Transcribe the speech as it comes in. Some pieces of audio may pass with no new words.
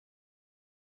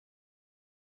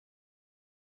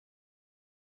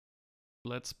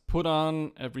Let's put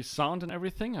on every sound and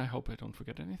everything. I hope I don't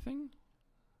forget anything.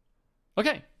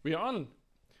 Okay, we are on.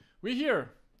 We're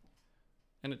here.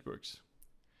 And it works.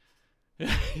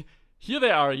 Here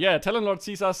they are. Yeah, Talonlord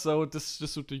sees us, so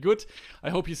this would be good. I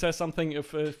hope he says something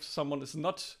if someone is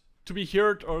not to be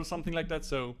heard or something like that.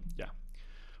 So, yeah.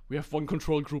 We have one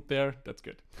control group there. That's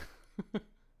good.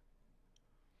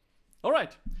 All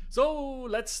right. So,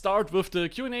 let's start with the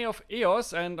Q&A of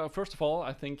EOS. And first of all,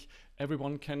 I think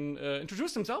everyone can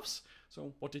introduce themselves.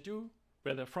 So, what they do,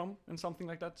 where they're from, and something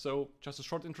like that. So, just a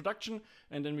short introduction,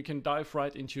 and then we can dive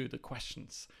right into the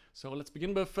questions. So, let's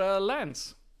begin with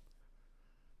Lance.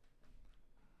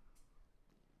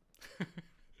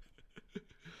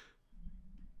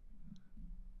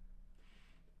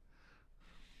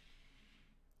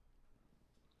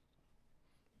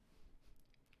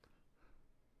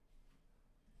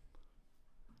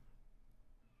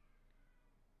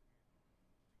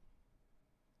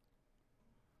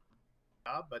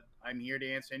 But I'm here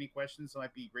to answer any questions that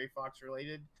might be Greyfox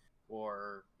related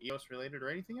or EOS related or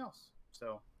anything else.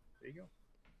 So there you go.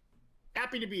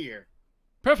 Happy to be here.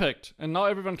 Perfect. And now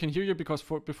everyone can hear you because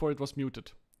before it was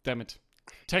muted. Damn it.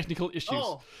 Technical issues.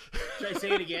 Oh, should I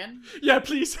say it again? Yeah,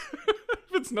 please.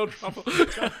 It's no trouble.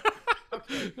 Okay.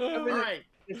 All right.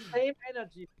 The same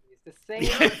energy, please. The same,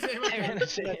 Same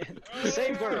energy.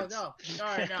 Same words. No.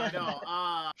 All right,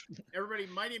 no. Everybody,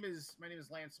 my name is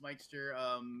Lance Metzger.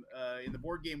 In the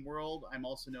board game world, I'm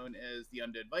also known as the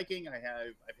Undead Viking. I've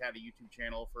had a YouTube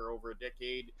channel for over a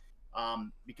decade.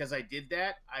 Because I did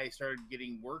that, I started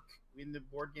getting work in the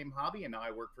board game hobby, and now I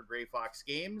work for Greyfox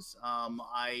Games.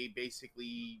 I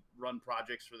basically run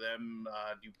projects for them,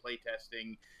 do play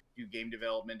testing, do game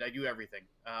development. I do everything.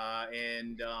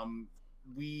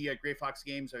 We at Greyfox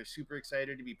Games are super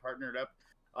excited to be partnered up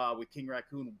with King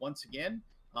Racoon once again,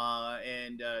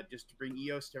 and just to bring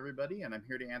EOS to everybody. And I'm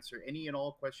here to answer any and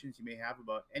all questions you may have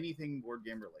about anything board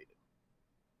game related.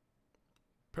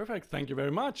 Perfect. Thank you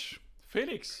very much.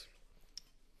 Felix.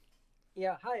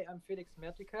 Yeah, hi, I'm Felix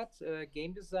Mertikat,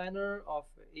 game designer of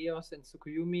EOS and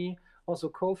Tsukuyumi, also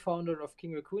co-founder of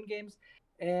King Racoon Games.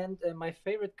 And my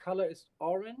favorite color is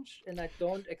orange, and I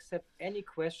don't accept any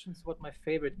questions what my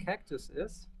favorite cactus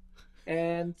is.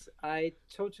 And I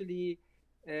totally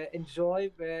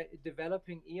enjoy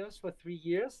developing EOS for 3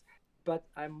 years, but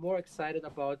I'm more excited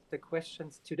about the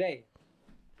questions today.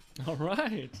 All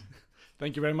right.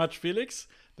 Thank you very much, Felix.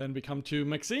 Then we come to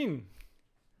Maxine.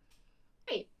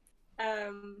 Hey.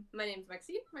 My name is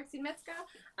Maxine Metzger.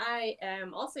 I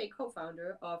am also a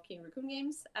co-founder of King Racoon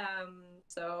Games.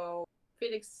 So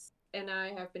Felix and I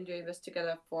have been doing this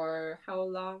together for how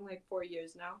long? Like 4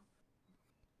 years now.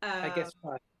 I guess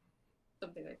 5.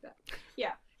 Something like that.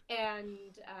 Yeah.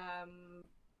 And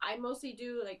I mostly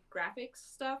do like graphics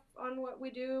stuff on what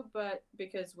we do, but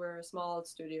because we're a small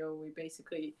studio, we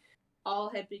basically all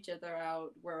help each other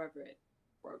out wherever it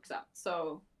works out.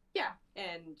 So yeah,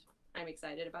 and I'm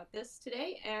excited about this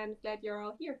today and glad you're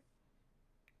all here.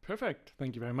 Perfect.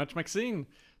 Thank you very much, Maxine.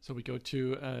 So we go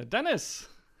to Dennis.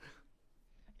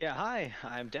 Yeah, hi.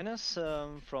 I'm Dennis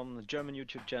from the German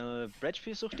YouTube channel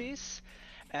Brettspielsuchties.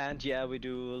 And yeah, we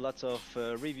do lots of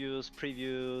reviews,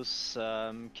 previews,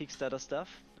 Kickstarter stuff,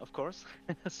 of course.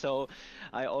 So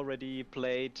I already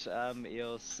played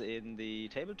EOS in the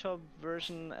tabletop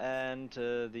version and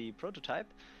the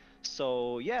prototype.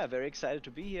 So yeah, very excited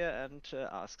to be here and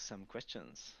ask some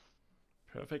questions.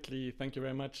 Perfectly. Thank you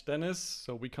very much, Dennis.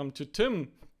 So we come to Tim.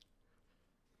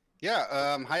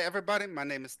 Yeah, hi everybody. My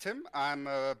name is Tim. I'm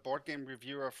a board game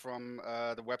reviewer from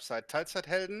the website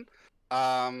Teilzeithelden.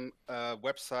 A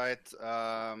website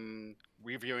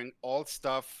reviewing all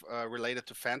stuff related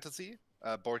to fantasy,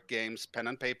 board games, pen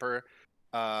and paper,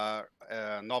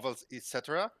 novels,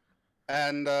 etc.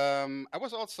 And I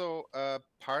was also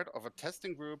part of a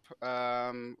testing group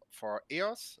for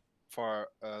EOS for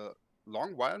a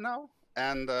long while now,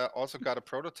 and also got a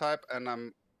prototype, and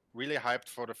I'm really hyped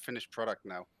for the finished product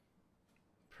now.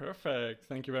 Perfect.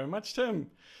 Thank you very much, Tim.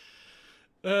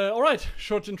 All right,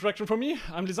 short introduction from me.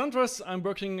 I'm Lizandros. I'm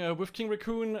working with King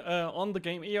Racoon on the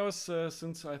game EOS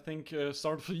since I think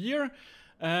start of the year.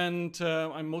 And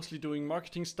I'm mostly doing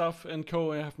marketing stuff and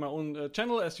co. I have my own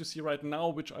channel, as you see right now,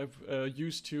 which I've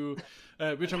used to,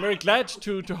 which I'm very glad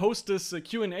to host this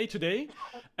Q&A today.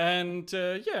 And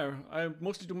yeah, I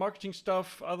mostly do marketing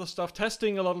stuff, other stuff,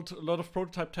 testing, a lot of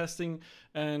prototype testing,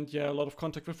 and yeah, a lot of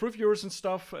contact with reviewers and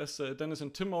stuff, as Dennis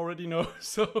and Tim already know.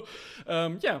 So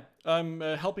yeah, I'm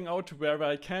helping out wherever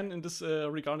I can in this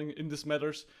regarding in this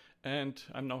matters. And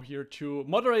I'm now here to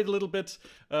moderate a little bit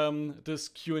this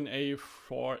Q&A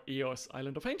for EOS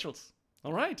Island of Angels.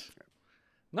 All right.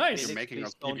 Nice. You're making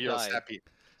us EOS happy.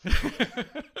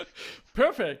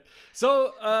 Perfect.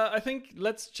 So I think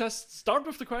let's just start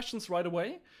with the questions right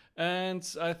away. And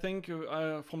I think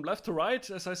from left to right,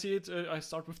 as I see it, I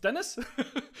start with Dennis.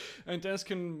 And Dennis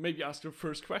can maybe ask the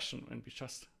first question and we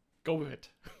just go with it.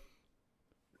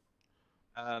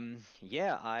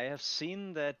 Yeah, I have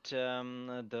seen that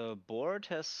the board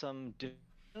has some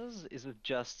differences. Is it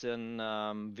just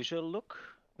a visual look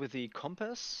with the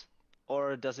compass,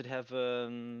 or does it have a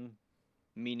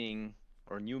meaning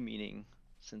or new meaning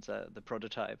since the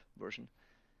prototype version?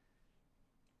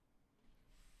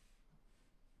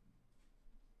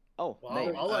 Oh,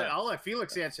 well, I'll let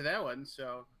Felix answer that one.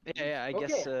 So yeah, I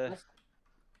guess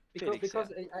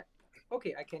because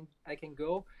okay, I can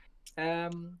go.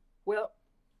 Well,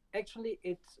 actually,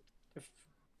 it's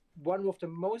one of the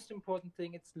most important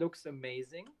thing. It looks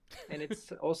amazing, and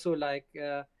it's also like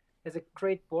has a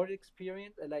great board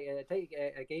experience, like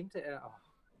a game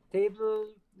table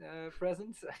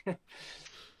presence,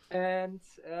 and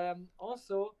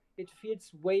also it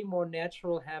feels way more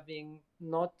natural having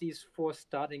not these 4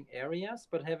 starting areas,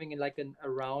 but having like a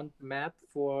round map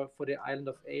for the Island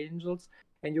of Angels,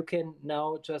 and you can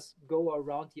now just go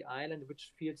around the island,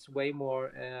 which feels way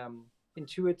more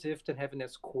intuitive than having a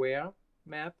square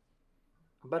map.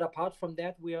 But apart from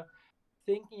that, we are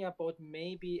thinking about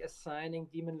maybe assigning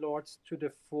demon lords to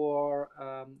the 4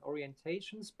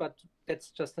 orientations, but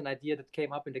that's just an idea that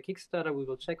came up in the Kickstarter. We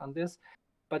will check on this.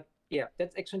 But yeah,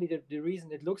 that's actually the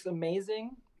reason. It looks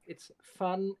amazing, it's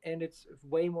fun, and it's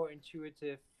way more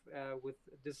intuitive with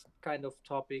this kind of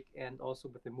topic and also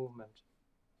with the movement.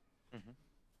 Mm-hmm.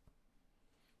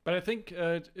 But I think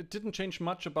it didn't change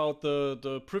much about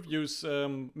the previous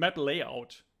map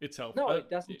layout itself. No, it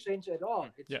doesn't change at all.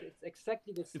 It's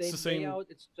exactly the same layout.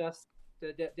 It's just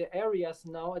the areas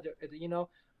now. You know,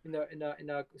 in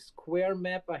a square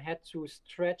map, I had to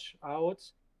stretch out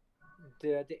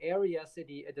the areas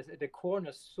at the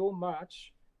corners so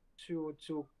much to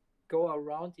go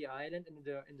around the island. And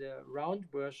in the round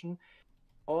version,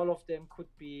 all of them could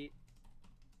be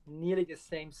nearly the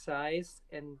same size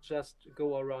and just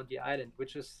go around the island,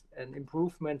 which is an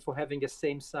improvement for having the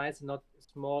same size and not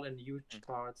small and huge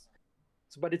parts.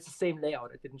 So, but it's the same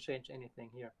layout. It didn't change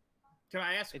anything here. Can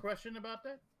I ask a question about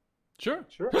that? Sure.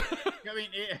 I mean,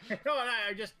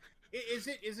 I just is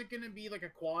it going to be like a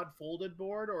quad folded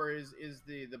board, or is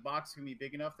the box going to be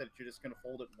big enough that you're just going to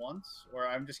fold it once? Or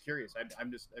I'm just curious.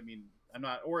 I'm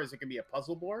not. Or is it going to be a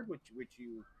puzzle board, which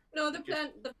you? No, the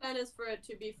plan is for it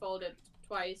to be folded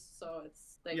twice, so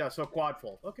it's like so quad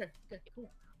fold. Okay, cool.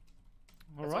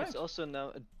 All right. It's also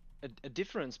now a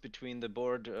difference between the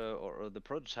board or the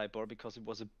prototype board, because it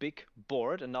was a big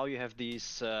board, and now you have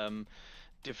these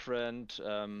different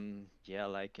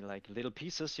like little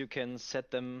pieces. You can set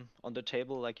them on the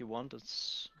table like you want.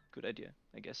 It's a good idea,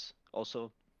 I guess.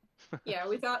 Also. Yeah,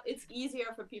 we thought it's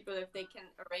easier for people if they can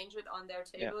arrange it on their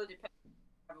table. Yeah. Depending if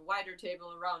you have a wider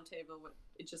table, a round table,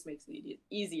 it just makes it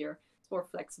easier. It's more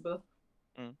flexible.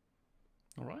 Mm.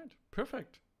 All right,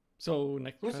 perfect. So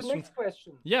Who's the next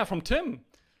question? Yeah, from Tim.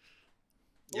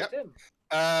 Yep. Tim.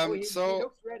 He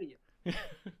looks ready.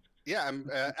 Yeah, I'm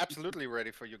absolutely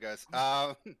ready for you guys.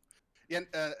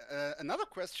 Another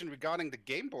question regarding the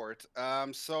game board.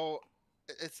 So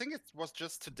I think it was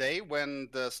just today when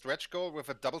the stretch goal with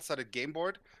a double-sided game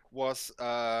board was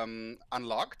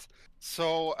unlocked.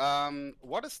 So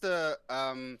what is the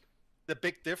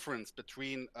big difference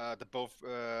between the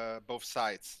both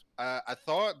sides? I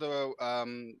thought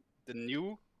the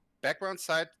new background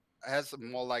side has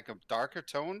more like a darker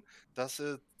tone. Does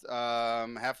it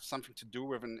have something to do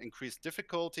with an increased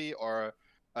difficulty or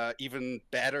even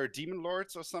better demon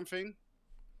lords or something?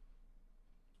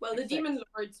 Well, the demon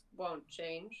lords won't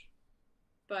change,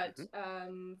 but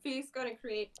Felix is gonna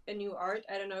create a new art.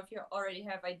 I don't know if you already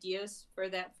have ideas for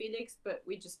that, Felix, but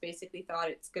we just basically thought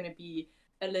it's gonna be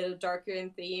a little darker in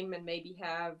theme and maybe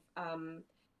have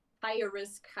higher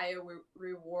risk, higher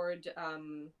reward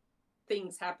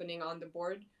things happening on the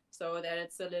board, so that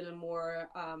it's a little more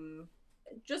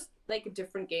just like a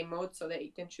different game mode, so that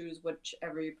you can choose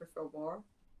whichever you prefer more.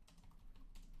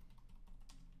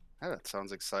 Oh, that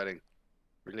sounds exciting.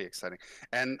 Really exciting.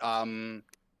 And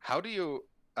how do you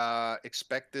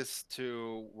expect this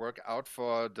to work out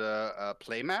for the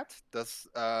playmat? Does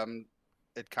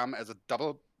it come as a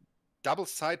double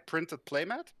side printed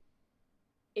playmat?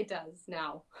 It does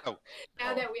now. Oh.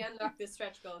 Now that we unlock this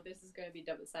stretch goal, this is going to be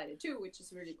double-sided too, which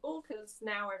is really cool, because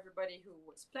now everybody who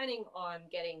was planning on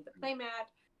getting the playmat,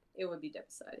 it would be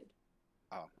double-sided.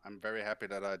 Oh, I'm very happy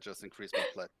that I just increased my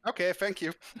play. Okay, thank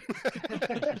you.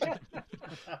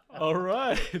 All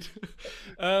right.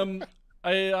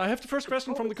 I have the first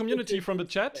question from the community from the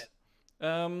chat.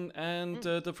 And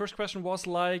the first question was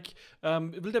like,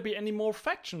 will there be any more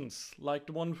factions like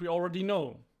the ones we already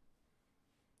know?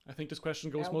 I think this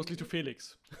question goes mostly to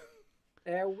Felix.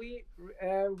 We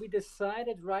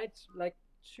decided like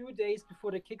 2 days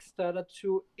before the Kickstarter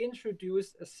to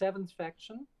introduce a 7th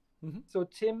faction. So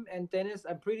Tim and Dennis,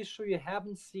 I'm pretty sure you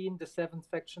haven't seen the 7th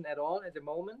faction at all at the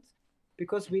moment,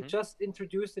 because we just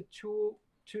introduced it two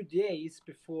days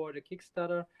before the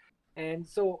Kickstarter. And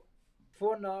so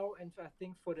for now, and I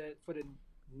think for the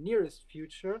nearest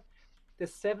future, the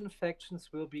 7 factions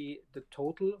will be the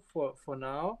total for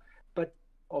now. But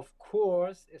of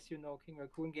course, as you know, King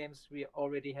Racoon Games, we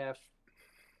already have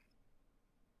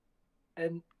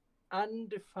an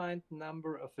undefined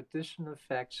number of additional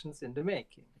factions in the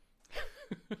making.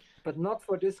 But not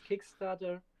for this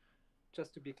Kickstarter,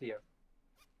 just to be clear.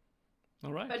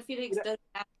 All right. But Felix does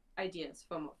have ideas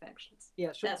for more factions.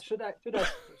 Yeah, should I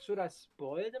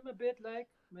spoil them a bit,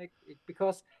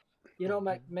 because you know,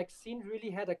 Maxine really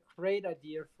had a great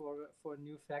idea for a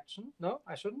new faction. No,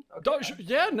 I shouldn't. Okay.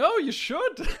 Yeah, no, you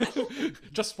should.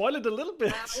 Just spoil it a little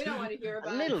bit. We don't want to hear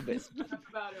about a little bit.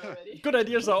 About it already. Good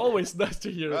ideas are always nice to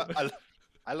hear.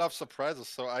 I love surprises,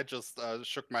 so I just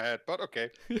shook my head, but okay.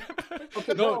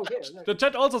 Okay, No, the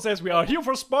chat also says we are here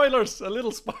for spoilers, a little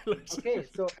spoilers. Okay,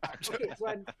 so I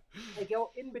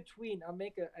go in between. I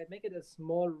make it a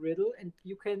small riddle, and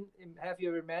you can have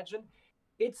your imagine.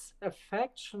 It's a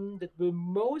faction that will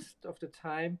most of the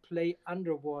time play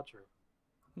underwater.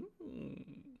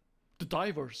 The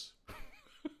divers.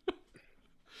 The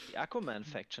Aquaman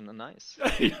faction, nice.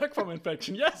 The Aquaman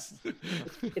faction, yes.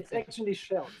 It's actually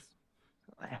shells.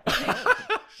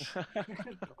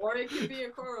 Or it could be a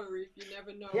coral reef. You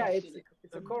never know. Yeah, it's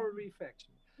a coral reef faction.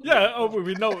 Yeah,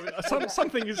 we know.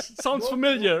 Something sounds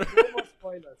familiar. No more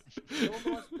spoilers. No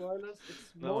more spoilers.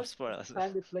 It's No most spoilers. of the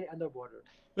time they play underwater.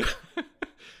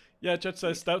 Yeah, chat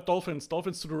says dolphins.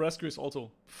 Dolphins to the rescue is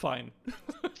also fine.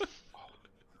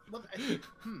 Look,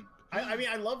 I mean,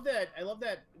 I love that. I love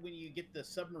that when you get the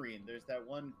submarine. There's that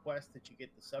one quest that you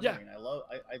get the submarine.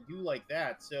 Yeah. I do like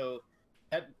that. So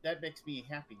that makes me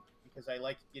happy because I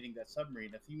like getting that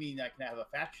submarine. If you mean I can have a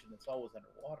faction that's always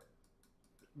underwater,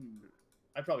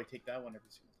 I'd probably take that one every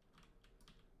single time.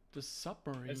 The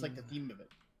submarine. It's like the theme of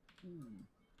it.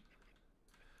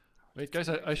 Wait, guys,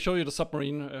 I show you the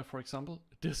submarine, for example.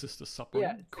 This is the submarine.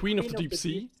 Yeah, Queen of the Deep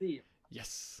Sea.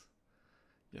 Yes.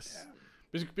 Yes.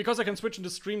 Yeah. Because I can switch in the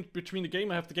stream between the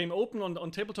game. I have the game open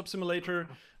on Tabletop Simulator.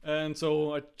 And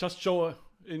so I just show,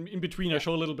 in between, I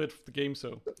show a little bit of the game.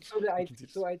 So the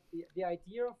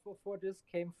idea for this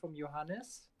came from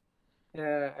Johannes,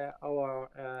 our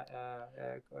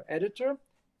editor.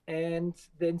 And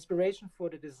the inspiration for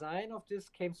the design of this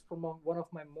came from one of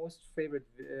my most favorite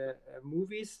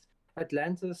movies,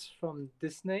 Atlantis from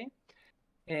Disney.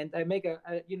 And I make a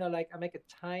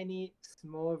tiny,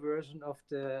 small version of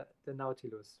the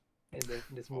Nautilus in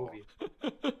this movie.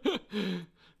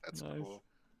 That's nice. Cool.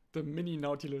 The mini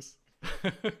Nautilus.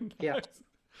 Yeah.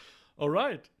 All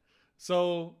right.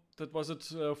 So that was it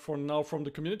for now from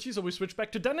the community. So we switch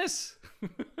back to Dennis.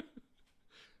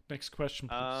 Next question,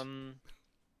 please.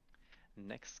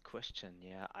 Next question.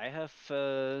 Yeah, I have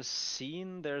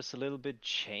seen there's a little bit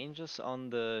changes on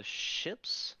the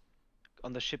ships,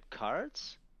 on the ship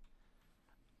cards.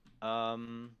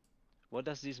 What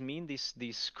does this mean?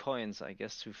 These coins, I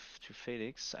guess, to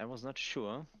Felix. I was not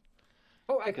sure.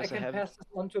 Oh, I can pass this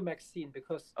on to Maxine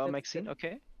because. Oh, Maxine.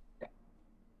 Okay. Yeah.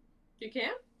 You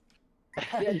can.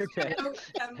 Yeah, you can. So,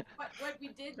 what we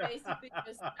did basically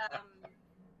was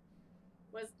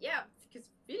because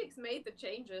Felix made the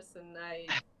changes and I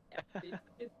did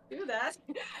do that.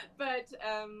 But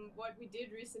what we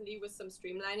did recently was some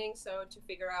streamlining, so to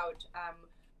figure out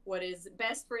what is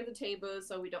best for the table,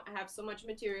 so we don't have so much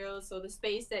material, so the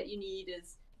space that you need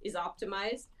is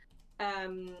optimized,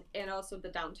 and also the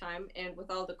downtime. And with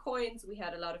all the coins, we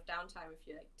had a lot of downtime. If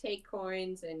you take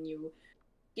coins and you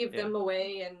give them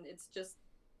away, and it's just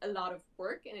a lot of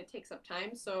work and it takes up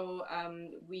time. So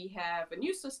we have a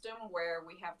new system where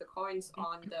we have the coins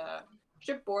on the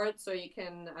chipboard, so you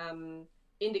can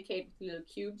indicate with little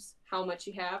cubes how much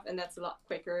you have, and that's a lot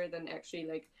quicker than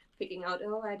actually picking out,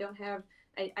 I don't have,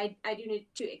 I do need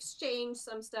to exchange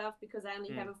some stuff because I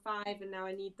only have a 5 and now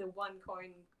I need the 1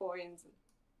 coins.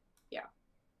 Yeah.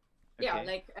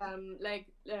 Okay.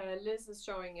 Yeah, Liz is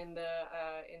showing in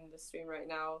the stream right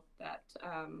now that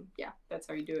that's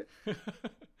how you do it.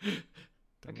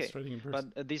 Okay,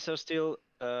 but these are still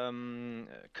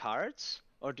cards,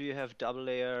 or do you have double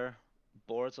layer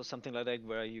boards or something like that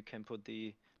where you can put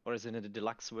or is it in the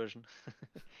deluxe version?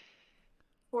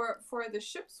 For the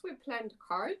ships, we planned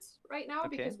cards right now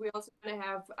because we also going to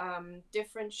have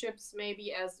different ships.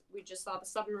 Maybe as we just saw the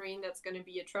submarine, that's going to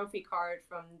be a trophy card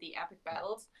from the epic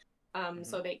battles,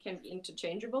 so they can be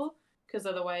interchangeable. Because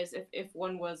otherwise, if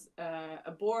one was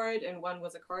a board and one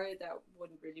was a card, that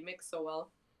wouldn't really mix so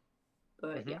well.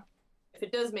 But yeah, if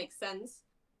it does make sense,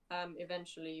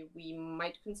 eventually we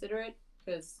might consider it.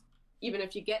 Because even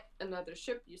if you get another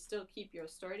ship, you still keep your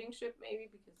starting ship, maybe,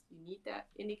 because you need that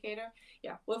indicator.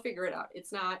 Yeah, we'll figure it out.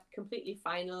 It's not completely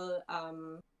final.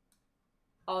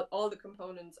 All the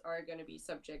components are going to be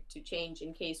subject to change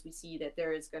in case we see that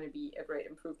there is going to be a great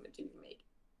improvement to be made.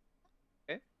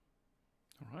 Okay.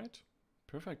 All right.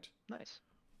 Perfect. Nice.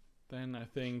 Then I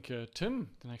think, Tim,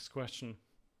 the next question.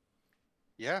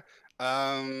 Yeah.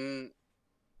 I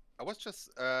was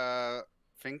just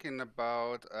thinking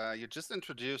about, you just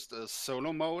introduced a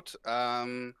solo mode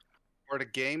for the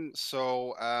game.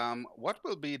 So what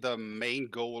will be the main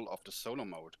goal of the solo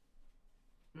mode?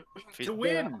 To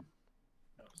win!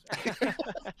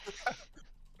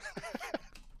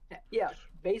 Yeah,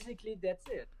 basically that's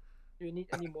it. Do you need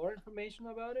any more information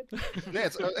about it? Yeah,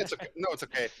 it's okay. No, it's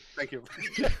okay. Thank you.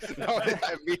 No,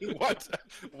 I mean,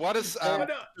 what is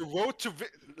the road to?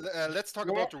 Let's talk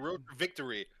about the road to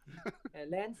victory.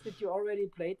 Lance, did you already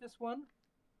play this one?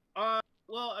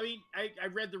 Well, I mean, I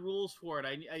read the rules for it.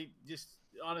 I just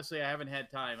honestly I haven't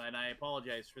had time, and I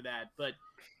apologize for that. But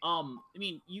I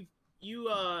mean,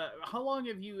 how long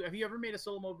have you ever made a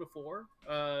solo mode before?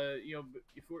 You know,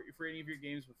 for any of your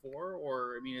games before,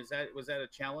 or I mean, was that a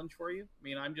challenge for you? I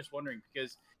mean, I'm just wondering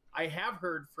because I have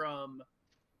heard from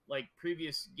like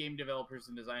previous game developers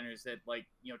and designers that like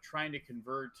trying to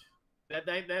convert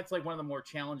that's like one of the more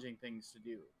challenging things to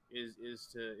do is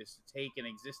to take an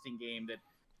existing game that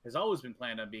has always been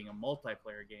planned on being a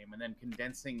multiplayer game and then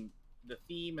condensing the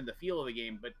theme and the feel of the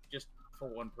game, but just for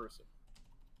one person.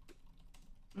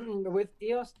 With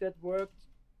EOS, that worked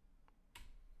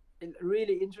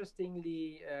really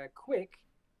interestingly quick,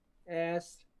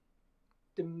 as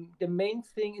the main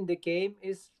thing in the game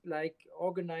is like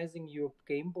organizing your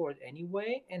game board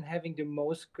anyway and having the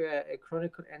most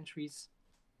chronicle entries.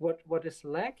 What is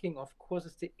lacking, of course,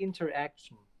 is the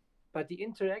interaction. But the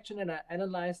interaction, and I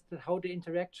analyzed how the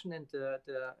interaction and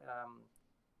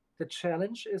the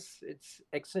challenge is. It's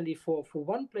actually for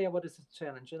one player, what is the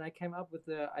challenge? And I came up with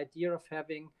the idea of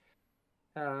having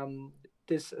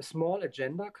this small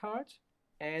agenda card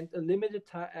and a limited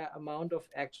amount of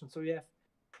actions. So you have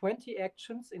 20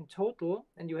 actions in total,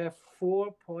 and you have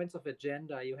 4 points of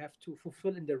agenda you have to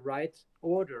fulfill in the right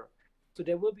order. So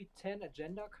there will be 10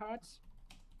 agenda cards.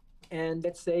 And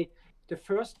let's say the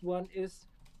first one is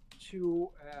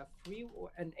to free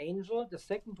an angel. The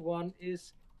second one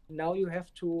is now you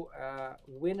have to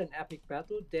win an epic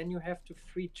battle. Then you have to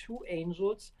free 2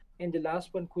 angels. And the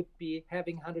last one could be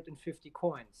having 150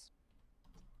 coins.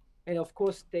 And of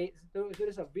course, there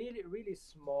is a really, really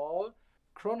small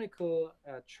chronicle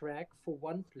track for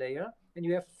one player. And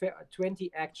you have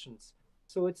 20 actions.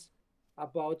 So it's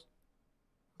about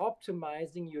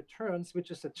optimizing your turns,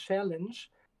 which is a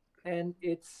challenge. And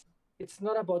it's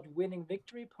not about winning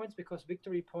victory points, because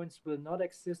victory points will not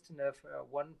exist in a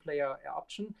one-player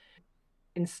option.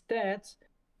 Instead,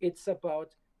 it's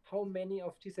about how many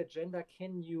of these agenda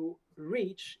can you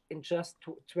reach in just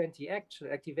 20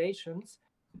 activations.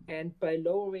 And by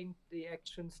lowering the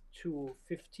actions to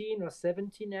 15 or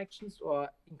 17 actions or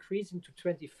increasing to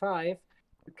 25,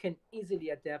 you can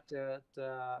easily adapt the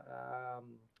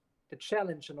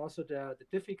challenge and also the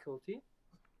difficulty.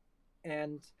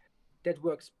 And that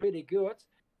works pretty good.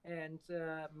 And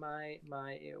my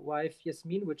wife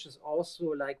Jasmin, which is also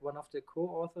like one of the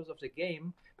co-authors of the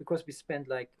game, because we spent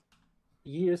like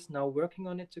years now working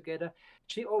on it together,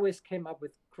 she always came up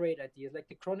with great ideas. Like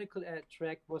the chronicle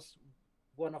track was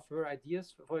one of her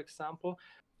ideas, for example.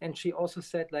 And she also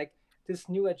said like this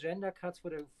new agenda cards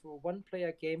for one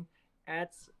player game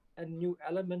adds a new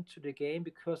element to the game,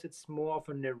 because it's more of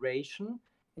a narration,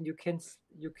 and you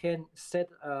can set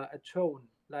a tone.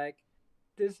 Like,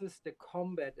 this is the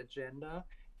combat agenda,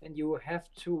 and you have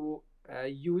to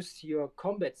use your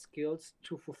combat skills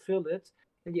to fulfill it.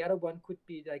 And the other one could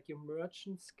be like your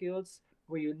merchant skills,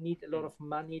 where you need a lot of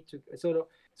money to.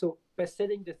 So by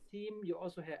setting the theme, you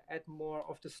also add more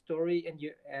of the story, and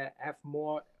you have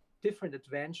more different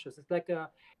adventures. It's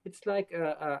like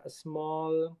a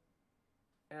small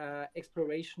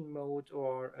exploration mode,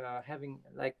 or having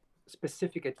like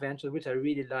specific adventures, which I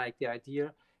really like the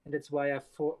idea. And that's why I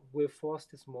will force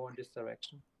this more in this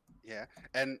direction. Yeah,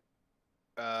 and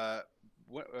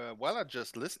while I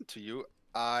just listened to you,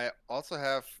 I also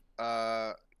have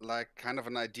like kind of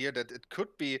an idea that it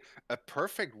could be a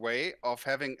perfect way of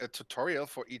having a tutorial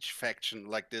for each faction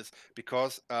like this,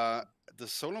 because the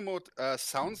solo mode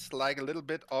sounds like a little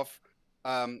bit of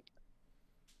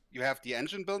you have the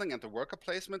engine building and the worker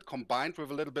placement combined with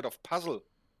a little bit of puzzle.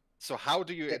 So how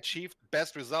do you achieve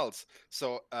best results?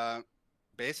 So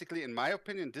basically, in my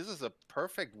opinion, this is a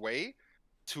perfect way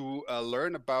to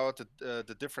learn about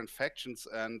the different factions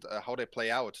and how they play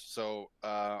out. So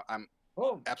I'm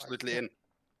absolutely in.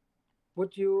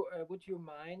 Would you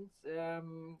mind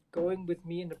going with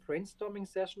me in a brainstorming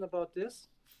session about this?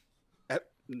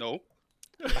 No,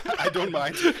 I don't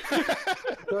mind.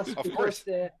 Of course.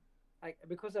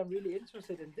 Because I'm really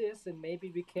interested in this, and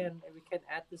maybe we can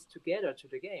add this together to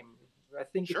the game. I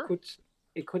think sure.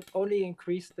 it could only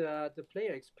increase the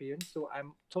player experience. So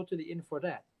I'm totally in for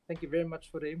that. Thank you very much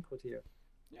for the input here.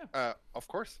 Yeah. Of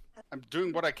course, I'm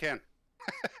doing what I can.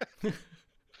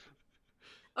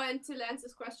 Oh, and to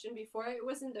Lance's question before, it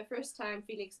wasn't the first time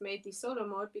Felix made the solo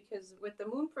mode, because with the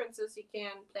Moon Princess you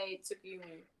can play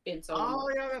Tsukuyumi in solo mode. Oh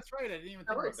yeah, that's right. I didn't even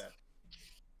think about that.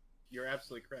 You're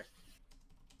absolutely correct.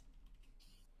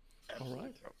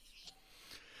 Absolutely.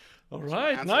 All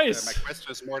right, nice. My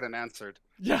question is more than answered.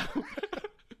 Yeah.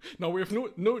 Now we have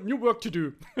no new work to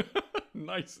do.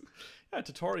 Nice. Yeah,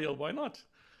 tutorial. Why not?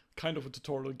 Kind of a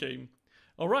tutorial game.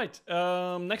 All right.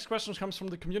 Next question comes from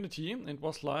the community. It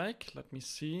was like, let me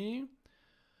see.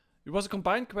 It was a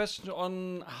combined question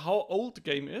on how old the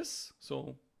game is,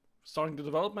 so starting the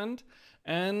development,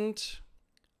 and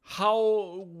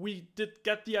how we did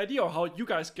get the idea, or how you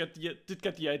guys did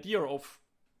get the idea of,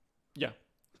 yeah,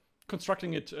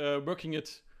 constructing it, working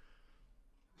it.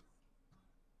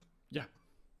 Yeah,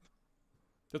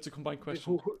 that's a combined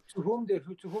question. To whom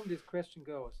this question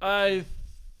goes? I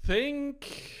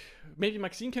think maybe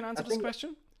Maxine can answer this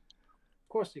question. Of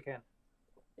course you can.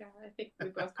 Yeah, I think we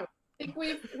both go. I think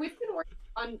we've been working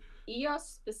on EOS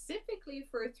specifically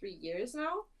for 3 years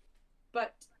now,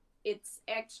 but it's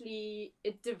actually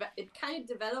it kind of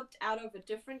developed out of a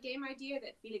different game idea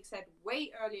that Felix had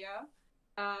way earlier.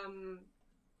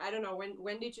 I don't know,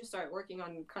 when did you start working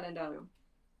on Kalendarium?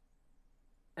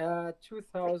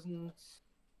 2000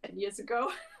 10 years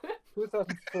ago.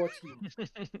 2014.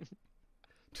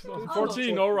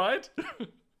 2014, all right.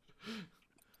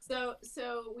 So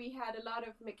we had a lot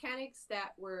of mechanics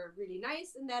that were really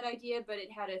nice in that idea, but it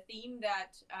had a theme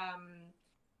that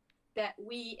that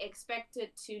we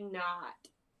expected to not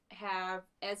have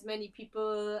as many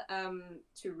people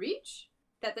to reach,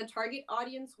 that the target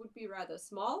audience would be rather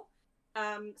small.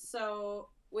 So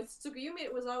with Tsukuyumi,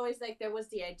 it was always like there was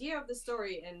the idea of the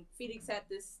story, and Felix had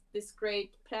this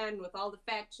great plan with all the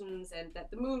factions and that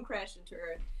the moon crashed into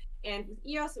Earth. And with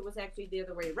EOS, it was actually the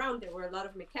other way around. There were a lot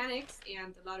of mechanics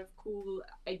and a lot of cool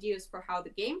ideas for how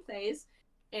the game plays.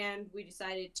 And we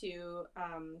decided to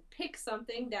pick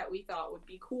something that we thought would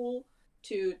be cool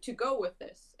to go with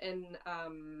this. And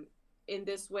in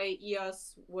this way,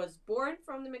 EOS was born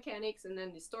from the mechanics, and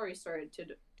then the story started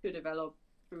to develop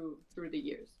through the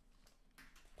years.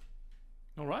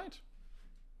 All right.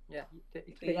 Yeah,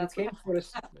 you came for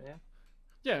this. Yeah.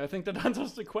 Yeah, I think that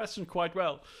answers the question quite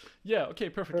well. Yeah, okay,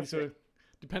 perfectly. So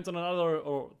depends on another,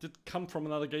 or did come from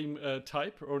another game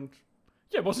type, or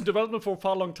yeah, it was in development for a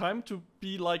far long time to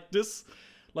be like this,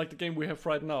 like the game we have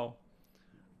right now.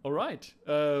 All right,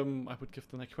 I would give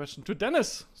the next question to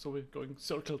Dennis. So we're going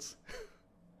circles.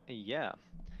 Yeah.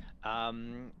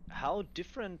 How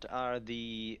different are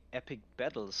the epic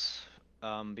battles?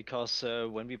 Because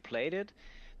when we played it,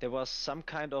 there was some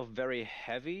kind of very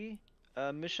heavy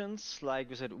missions, like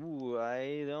we said, ooh,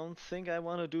 I don't think I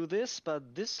want to do this,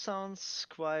 but this sounds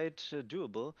quite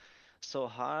doable. So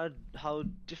how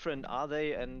different are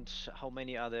they, and how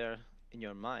many are there in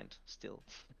your mind still?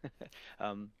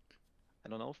 I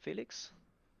don't know, Felix?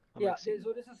 Yeah, so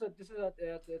this is a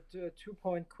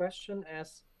 2-point question,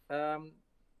 as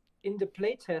in the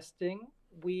playtesting,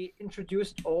 we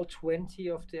introduced all 20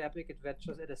 of the epic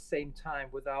adventures at the same time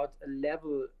without a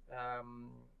level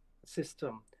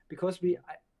system, because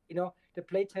the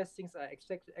play testings are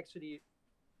actually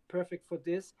perfect for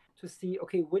this, to see,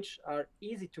 okay, which are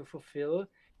easy to fulfill,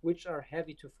 which are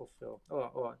heavy to fulfill,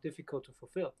 or difficult to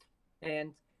fulfill.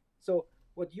 And so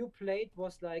what you played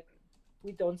was like,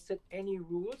 we don't set any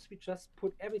rules, we just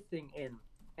put everything in.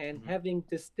 And having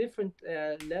this different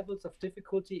levels of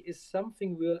difficulty is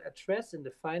something we'll address in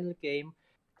the final game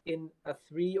in a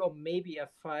 3 or maybe a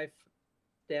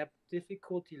 5-step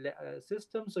difficulty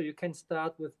system. So you can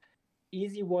start with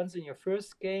easy ones in your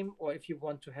first game, or if you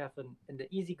want to have in the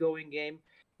easygoing game,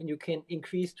 and you can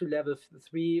increase to level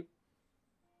 3-5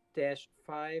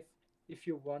 if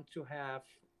you want to have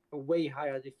a way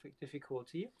higher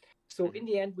difficulty. So in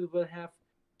the end, we will have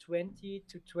 20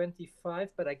 to 25,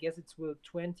 but I guess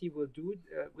 20 will do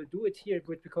it here,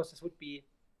 because this would be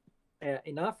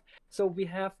enough. So we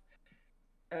have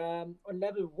on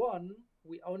level 1,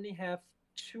 we only have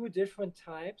 2 different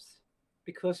types,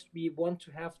 because we want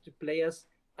to have the players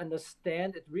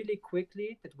understand it really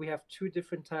quickly that we have 2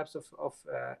 different types of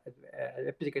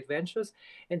epic adventures,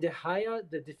 and the higher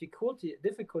the difficulty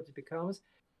becomes,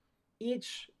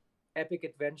 each epic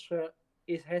adventure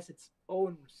has its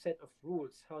own set of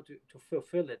rules how to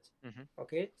fulfill it.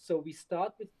 Okay, so we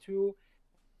start with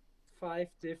 5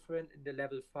 different in the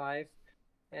level 5,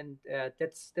 and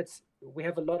that's we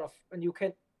have a lot of, and you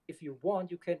can, if you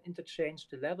want, you can interchange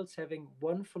the levels, having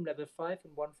 1 from level 5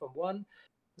 and 1 from 1.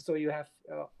 So you have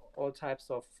all types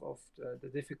of the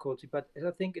difficulty, but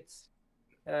I think it's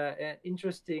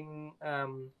interesting,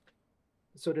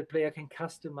 so the player can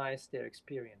customize their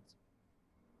experience.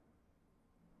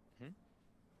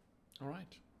 All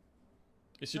right.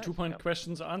 Is your 2-point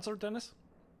questions answered, Dennis?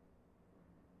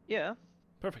 Yeah.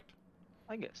 Perfect.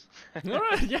 I guess. All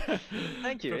right. Yeah.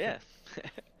 Thank you. Perfect. Yeah.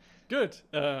 Good.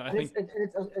 I think.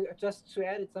 Just to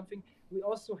add something, we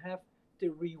also have the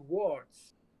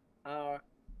rewards are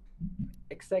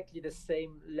exactly the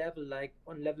same level. Like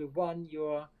on level 1,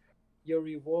 your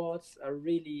rewards are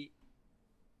really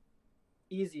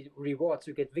easy rewards.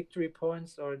 You get victory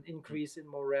points or an increase in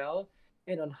morale,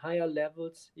 and on higher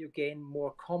levels you gain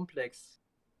more complex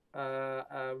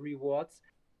rewards,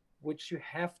 which you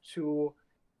have to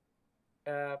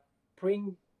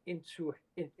bring into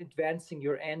advancing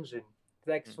your engine.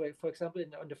 Like so, for example,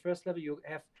 on the first level you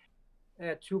have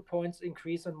 2 points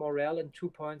increase on morale and 2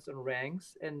 points on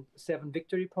ranks and 7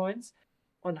 victory points.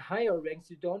 On higher ranks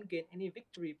you don't gain any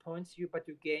victory points, but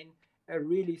you gain a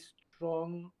really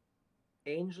strong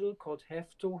angel called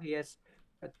Hefto. He has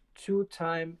a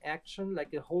 2-time action,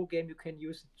 like the whole game you can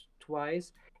use it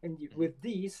twice, and with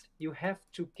these you have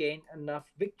to gain enough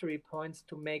victory points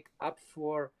to make up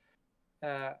for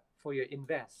your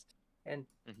invest, and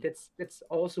that's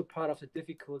also part of the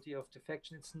difficulty of the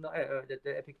faction. It's not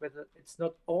the epic battle. It's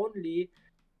not only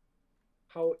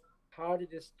how hard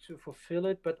it is to fulfill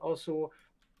it, but also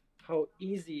how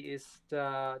easy is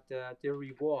the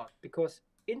reward, because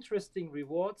interesting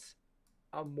rewards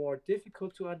are more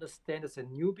difficult to understand as a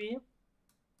newbie,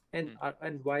 and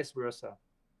vice versa.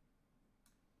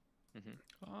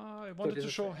 I wanted to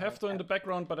show Hefto in the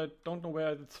background, but I don't know where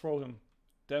I'd throw him.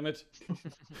 Damn it.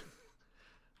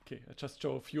 Okay, I just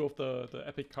show a few of the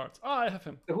epic cards. I have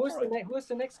him. Who's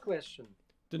the next question?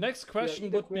 The next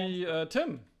question would be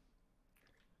Tim.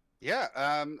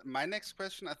 Yeah, my next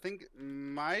question I think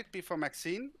might be for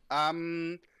Maxine.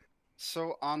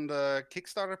 So on the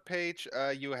Kickstarter page,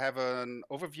 you have an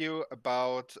overview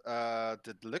about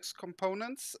the deluxe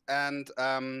components and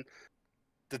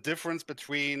the difference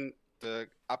between the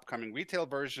upcoming retail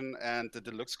version and the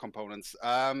deluxe components.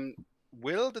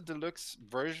 Will the deluxe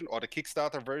version or the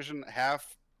Kickstarter version have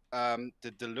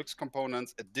the deluxe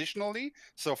components additionally?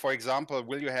 So, for example,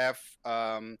 will you have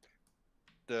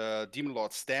the Demon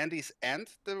Lord standees and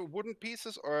the wooden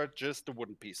pieces, or just the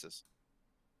wooden pieces?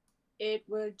 It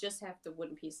will just have the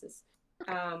wooden pieces.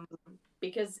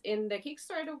 Because in the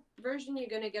Kickstarter version, you're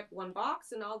going to get 1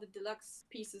 box and all the deluxe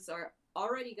pieces are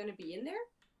already going to be in there.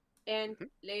 And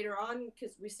later on,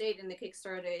 because we say it in the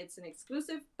Kickstarter, it's an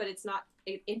exclusive, but it's not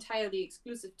entirely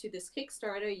exclusive to this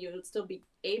Kickstarter. You'll still be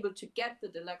able to get the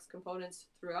deluxe components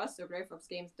through us or Greyfox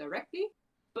Games directly,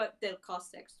 but they'll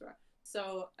cost extra.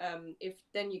 So if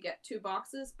then you get 2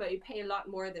 boxes, but you pay a lot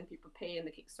more than people pay in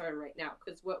the Kickstarter right now,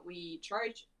 because what we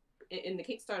charge in the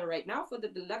Kickstarter right now for the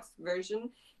deluxe version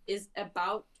is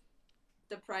about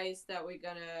the price that we're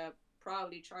gonna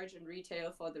probably charge in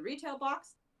retail for the retail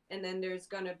box. And then there's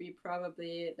going to be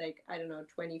probably, like, I don't know,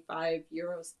 25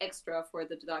 euros extra for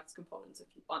the deluxe components if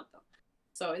you want them.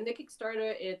 So in the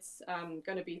Kickstarter, it's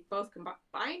going to be both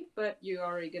combined, but you're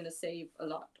already going to save a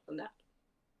lot on that.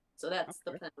 So that's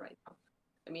the plan right now.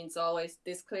 I mean, it's always,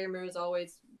 disclaimer is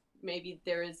always, maybe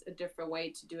there is a different way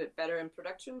to do it better in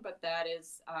production, but that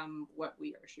is what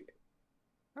we are shooting.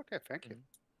 Okay, thank you.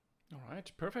 All right,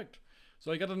 perfect.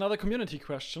 So I got another community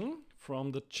question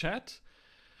from the chat.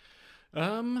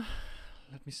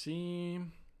 Let me see.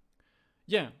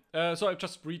 Yeah, so I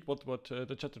just read what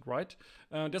the chat did write.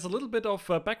 There's a little bit of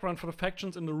background for the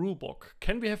factions in the rulebook.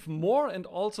 Can we have more and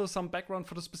also some background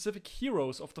for the specific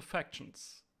heroes of the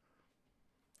factions?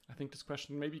 I think this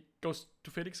question maybe goes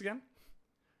to Felix again.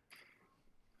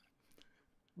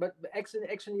 But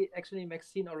actually,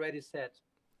 Maxine already said.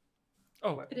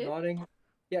 Oh, nodding.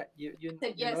 Yeah, you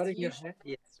said yes, nodding your head.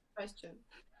 Yes. Question.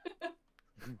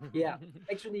 Yeah,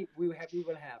 actually, we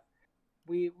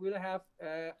will have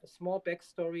small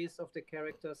backstories of the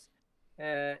characters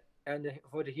and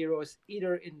for the heroes,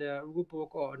 either in the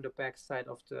rulebook or on the back side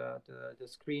of the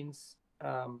screens.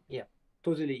 Yeah,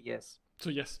 totally yes. So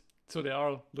yes, so there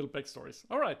are little backstories.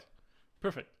 All right,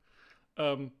 perfect.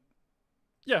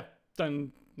 Yeah,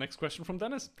 then next question from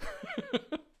Dennis.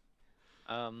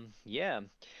 Yeah.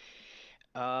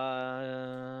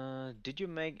 Did you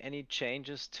make any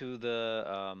changes to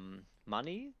the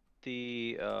money,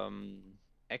 the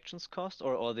actions cost,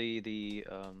 or the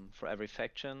for every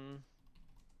faction?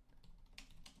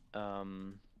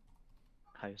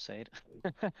 How you say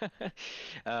it?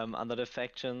 Under the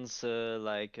factions,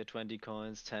 like 20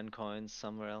 coins, 10 coins,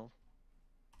 somewhere else.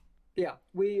 Yeah,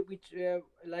 we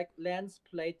like Lance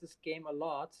played this game a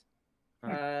lot,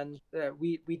 and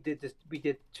we did this. We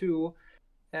did too.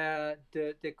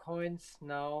 The coins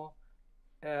now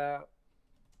are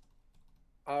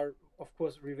of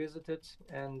course revisited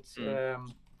and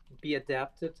be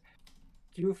adapted.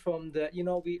 Due from the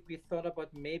we thought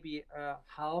about maybe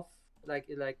half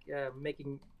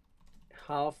making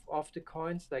half of the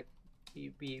coins, like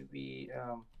we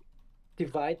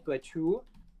divide by 2.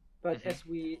 But as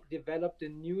we developed a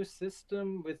new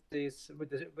system with the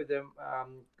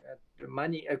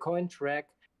money a coin track,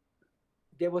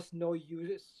 there was no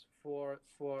use for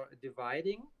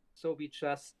dividing, so we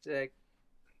just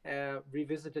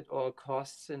revisited all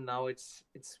costs, and now it's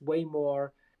way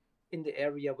more in the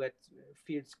area where it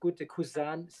feels good. The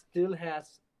Kuzan still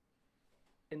has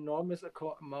enormous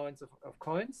amounts of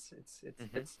coins.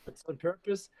 It's on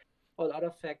purpose. All other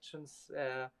factions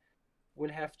will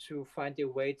have to find a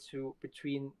way to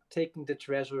between taking the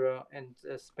treasurer and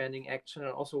spending action,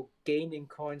 and also gaining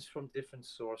coins from different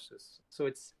sources. So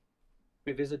it's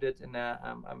revisited, and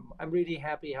I'm really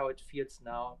happy how it feels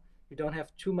now. You don't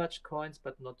have too much coins,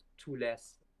 but not too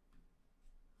less.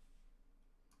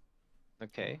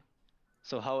 Okay.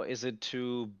 So how is it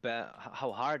to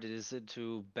how hard is it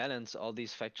to balance all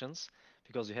these factions,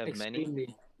 because you have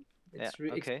many? It's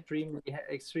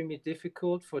extremely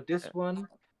difficult for this one.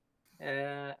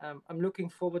 I'm looking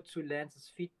forward to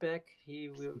Lance's feedback.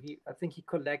 I think he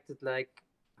collected like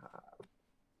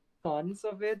tons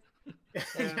of it.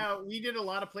 Yeah, we did a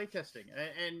lot of playtesting,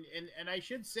 and I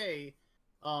should say,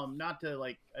 not to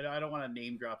like, I don't want to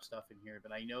name drop stuff in here,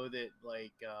 but I know that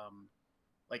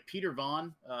like Peter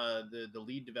Vaughn, the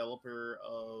lead developer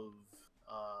of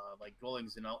like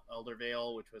Dwellings in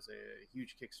Eldervale, which was a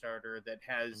huge Kickstarter that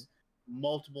has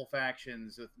multiple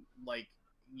factions with like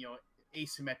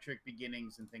asymmetric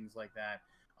beginnings and things like that.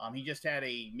 He just had a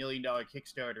 $1 million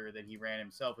Kickstarter that he ran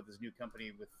himself with his new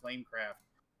company with Flamecraft.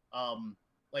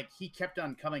 Like he kept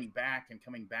on coming back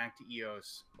to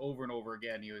EOS over and over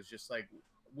again. He was just like,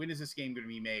 when is this game going to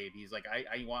be made? He's like,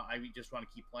 I just want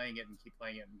to keep playing it and keep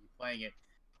playing it and keep playing it.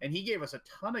 And he gave us a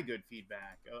ton of good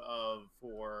feedback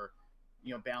for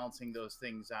balancing those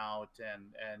things out,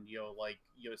 and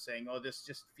saying, oh, this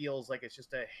just feels like it's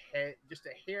just a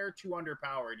hair too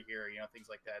underpowered here, things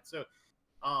like that. So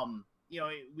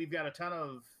we've got a ton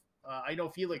of I know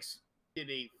Felix did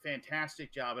a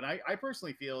fantastic job, and I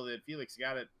personally feel that Felix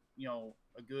got it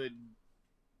a good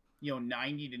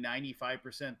 90 to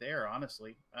 95% there,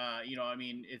 honestly. I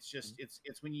mean, it's just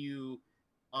it's when you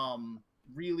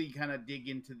really kind of dig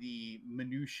into the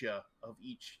minutia of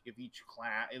each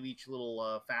class, of each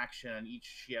little faction, each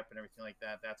ship, and everything like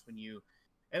that. That's when you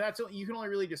can only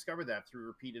really discover that through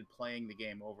repeated playing the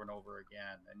game over and over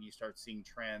again, and you start seeing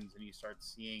trends, and you start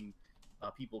seeing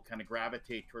people kind of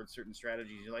gravitate towards certain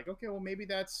strategies. You're like, okay, well, maybe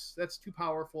that's too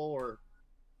powerful, or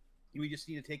we just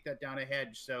need to take that down a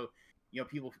hedge, so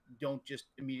people don't just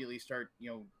immediately start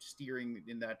steering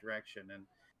in that direction. And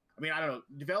I mean, I don't know,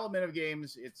 development of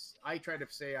games, I try to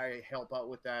say I help out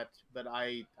with that, but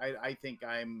I think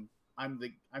I'm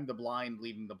the blind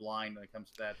leading the blind when it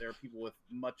comes to that. There are people with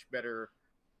much better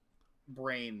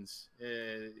brains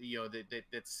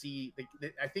that see,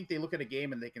 I think they look at a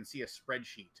game and they can see a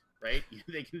spreadsheet, right?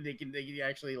 they can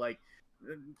actually like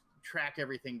track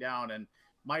everything down, and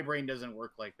my brain doesn't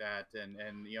work like that.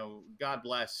 And God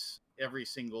bless every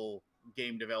single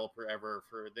game developer ever,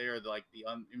 for they're like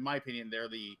in my opinion, they're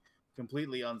the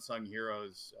completely unsung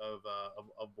heroes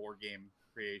of board game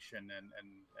creation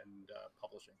and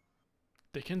publishing.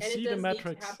 They can see the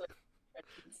metrics.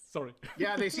 Sorry.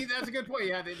 Yeah, they see. That's a good point.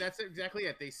 Yeah, that's exactly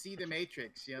it. They see the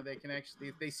matrix. They can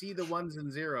actually they see the ones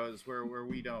and zeros where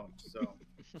we don't. So.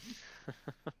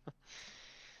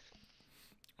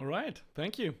 All right,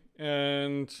 thank you.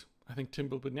 And I think Tim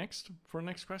will be next for our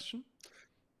next question.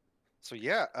 So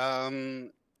yeah,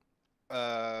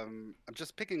 I'm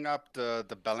just picking up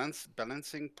the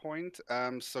balancing point.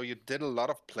 So you did a lot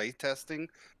of playtesting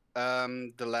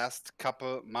the last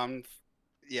couple months.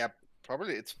 Yeah,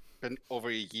 probably it's been over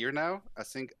a year now. I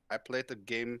think I played the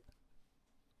game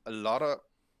a lot of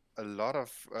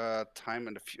time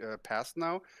in the past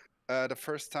now. The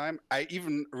first time I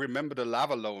even remember the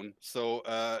lava loan, so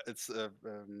it's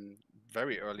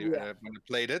very early when I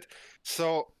played it.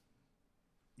 So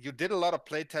you did a lot of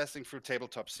playtesting through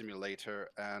Tabletop Simulator,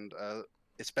 and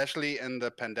especially in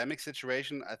the pandemic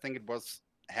situation, I think it was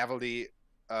a heavily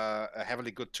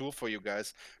good tool for you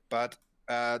guys. But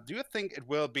do you think it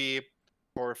will be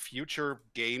for future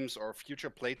games or future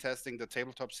playtesting, the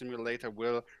Tabletop Simulator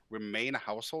will remain a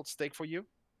household stake for you?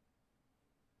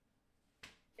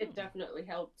 It definitely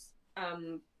helps.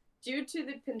 Due to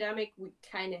the pandemic, we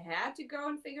kind of had to go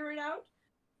and figure it out.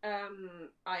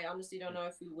 I honestly don't know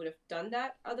if we would have done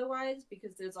that otherwise,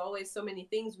 because there's always so many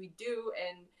things we do,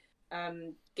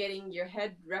 and getting your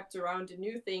head wrapped around a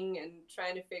new thing and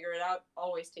trying to figure it out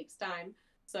always takes time.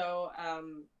 So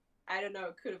I don't know,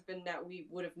 it could have been that we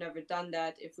would have never done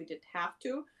that if we did have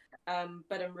to.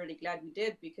 But I'm really glad we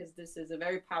did, because this is a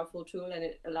very powerful tool, and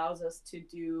it allows us to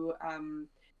do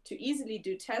to easily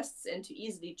do tests and to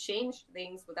easily change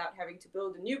things without having to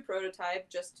build a new prototype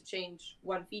just to change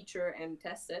one feature and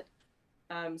test it.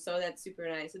 So that's super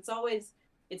nice.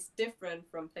 It's different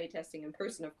from playtesting in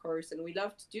person, of course, and we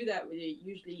love to do that. We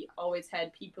usually always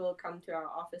had people come to our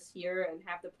office here and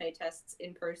have the playtests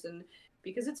in person,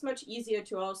 because it's much easier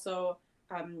to also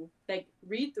like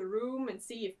read the room and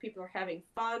see if people are having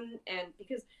fun. And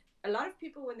because a lot of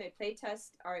people, when they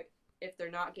playtest, are, if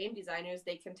they're not game designers,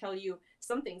 they can tell you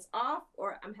something's off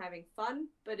or I'm having fun,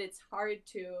 but it's hard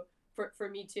to, for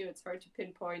me too, it's hard to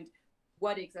pinpoint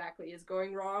what exactly is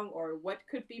going wrong or what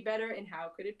could be better and how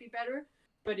could it be better.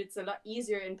 But it's a lot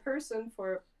easier in person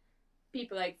for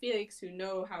people like Felix, who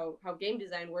know how game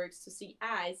design works, to see,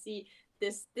 I see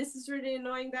this is really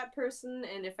annoying that person,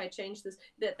 and if I change this,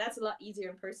 that's a lot easier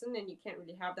in person, and you can't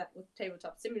really have that with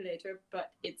Tabletop Simulator,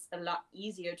 but it's a lot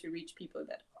easier to reach people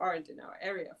that aren't in our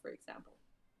area, for example.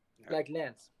 Like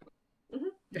Lance. Mm-hmm.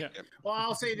 Yeah. Well,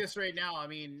 I'll say this right now. I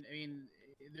mean,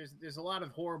 there's a lot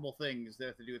of horrible things that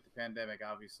have to do with the pandemic,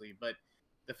 obviously, but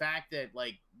the fact that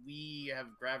like we have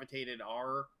gravitated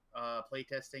our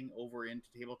playtesting over into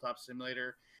Tabletop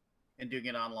Simulator and doing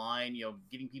it online, you know,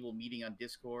 getting people meeting on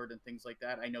Discord and things like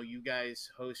that. I know you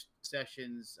guys host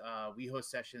sessions. We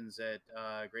host sessions at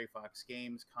Greyfox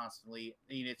Games constantly.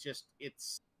 I mean,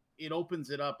 it opens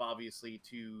it up, obviously,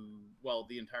 to, well,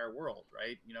 the entire world,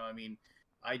 right? You know, I mean,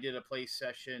 I did a play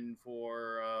session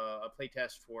for a play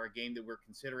test for a game that we're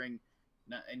considering.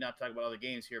 Not talking about other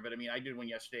games here, but I mean, I did one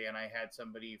yesterday, and I had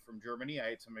somebody from Germany, I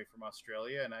had somebody from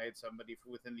Australia, and I had somebody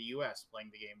from within the U.S. playing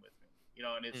the game with me. You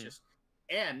know, and it's just,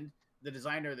 and the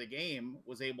designer of the game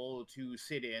was able to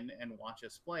sit in and watch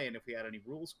us play, and if we had any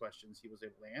rules questions, he was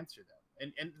able to answer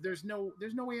them. And there's no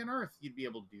way on earth you'd be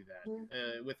able to do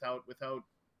that without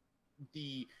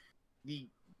the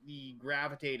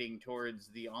gravitating towards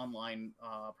the online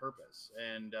purpose.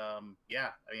 And yeah,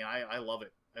 I mean, I love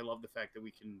it. I love the fact that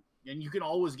we can, and you can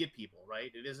always get people,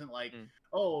 right? It isn't like,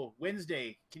 oh,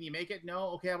 Wednesday, can you make it?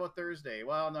 No, okay, how about Thursday?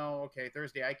 Well, no, okay,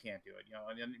 Thursday I can't do it, you know.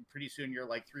 And then pretty soon you're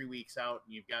like 3 weeks out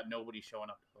and you've got nobody showing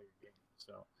up to play your game.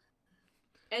 So,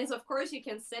 and so of course you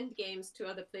can send games to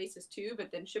other places too,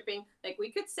 but then shipping, like we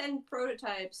could send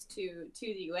prototypes to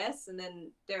the US, and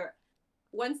then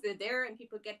once they're there and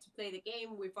people get to play the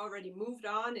game, we've already moved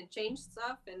on and changed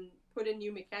stuff and put in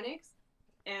new mechanics.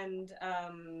 And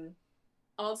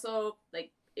also, like,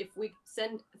 if we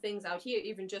send things out here,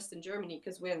 even just in Germany,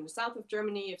 because we're in the south of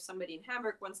Germany, if somebody in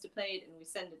Hamburg wants to play it and we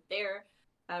send it there,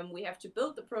 we have to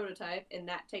build the prototype, and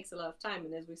that takes a lot of time.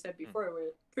 And as we said before, we're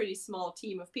a pretty small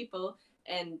team of people,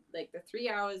 and like the 3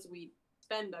 hours we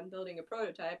spend on building a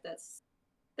prototype, that's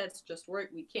just work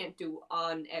we can't do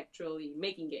on actually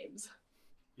making games.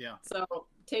 Yeah. So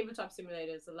Tabletop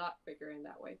Simulator is a lot quicker in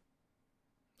that way.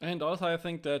 And also, I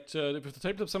think that with the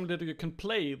Tabletop Simulator, you can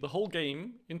play the whole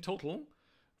game in total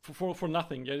for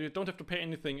nothing. Yeah, you don't have to pay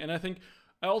anything. And I think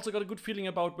I also got a good feeling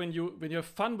about when you have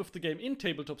fun with the game in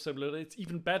Tabletop Simulator. It's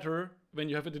even better when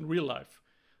you have it in real life,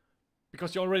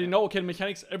 because you already know, okay,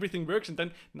 mechanics, everything works, and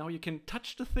then now you can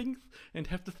touch the things and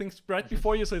have the things right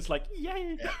before you. So it's like,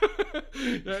 yay!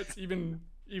 Yeah, it's even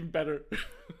better.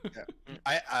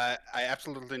 I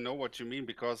absolutely know what you mean,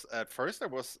 because at first I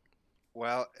was,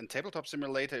 well, in Tabletop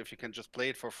Simulator, if you can just play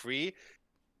it for free,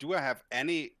 do I have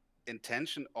any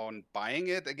intention on buying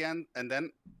it again? And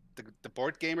then the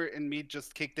board gamer in me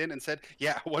just kicked in and said,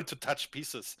 "Yeah, I want to touch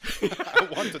pieces. I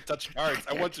want to touch cards.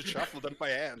 I want to shuffle them by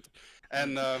hand."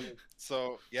 And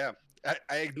so yeah,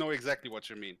 I know exactly what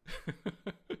you mean.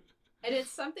 And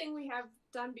it's something we have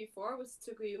done before with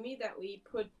Tsukuyumi, that we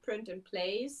put print and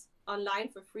plays online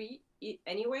for free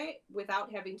anyway,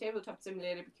 without having Tabletop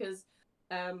Simulator, because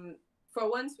for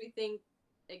once we think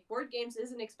like board games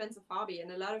is an expensive hobby,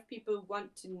 and a lot of people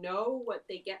want to know what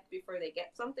they get before they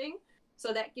get something.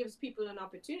 So that gives people an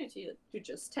opportunity to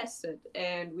just test it,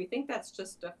 and we think that's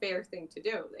just a fair thing to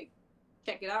do. Like,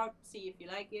 check it out, see if you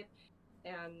like it,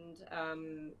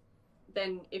 and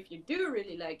then if you do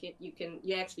really like it,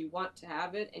 you actually want to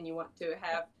have it, and you want to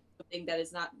have something that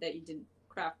is not that you didn't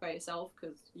craft by yourself,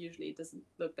 because usually it doesn't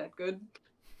look that good,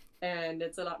 and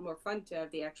it's a lot more fun to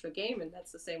have the actual game. And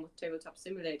that's the same with Tabletop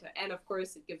Simulator. And of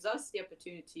course, it gives us the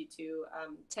opportunity to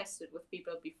test it with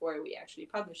people before we actually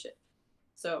publish it.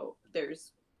 So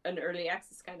there's an early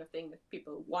access kind of thing that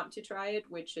people want to try it,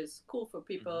 which is cool for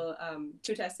people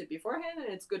to test it beforehand,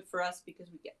 and it's good for us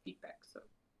because we get feedback. So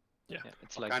yeah,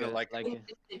 it's like kind of like a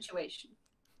situation.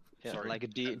 Yeah, like a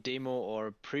demo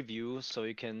or preview, so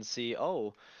you can see.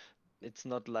 Oh, it's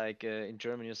not like in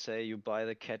German you say you buy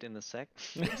the cat in a sack.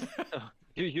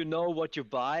 you know what you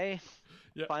buy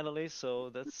finally, so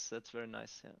that's very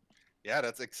nice. Yeah. Yeah,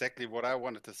 that's exactly what I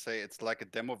wanted to say. It's like a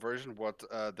demo version, what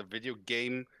the video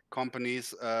game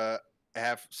companies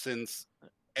have since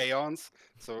aeons.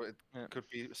 So it could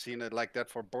be seen like that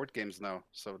for board games now.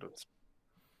 So that's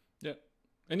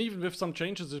and even with some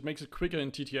changes, it makes it quicker in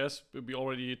TTS. We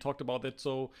already talked about that.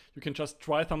 So you can just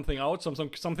try something out,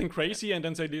 something crazy, and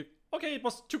then say, okay, it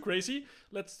was too crazy.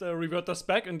 Let's revert this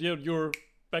back, and you're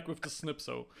back with the snip.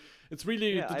 So it's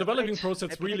really the developing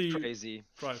process really crazy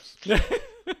drives.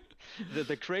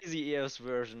 The crazy EOS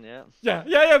version,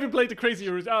 Yeah. We played the crazy.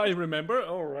 I remember.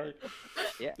 All right.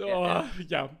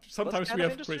 Yeah. Sometimes we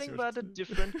have crazy, but a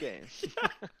different game.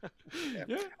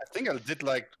 I think I did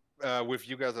like with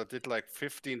you guys. I did like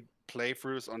 15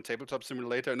 playthroughs on Tabletop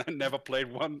Simulator, and I never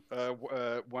played one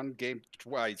game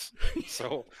twice.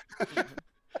 So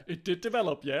it did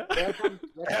develop,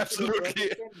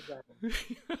 absolutely.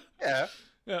 Yeah.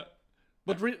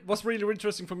 But was really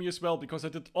interesting for me as well, because I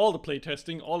did all the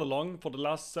playtesting all along for the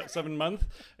last 7 months.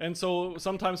 And so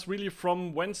sometimes really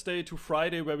from Wednesday to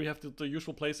Friday, where we have the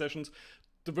usual play sessions,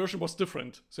 the version was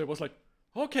different. So it was like,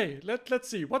 okay, let's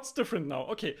see, what's different now?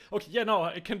 Okay, yeah, now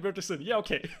I can convert this in. Yeah,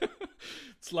 okay.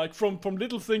 It's like from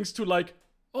little things to like,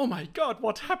 oh my god,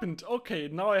 what happened? Okay,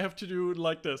 now I have to do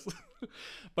like this.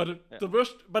 But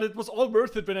it was all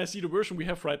worth it when I see the version we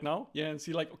have right now. Yeah, and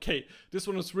see like, okay, this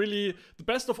one is really the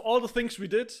best of all the things we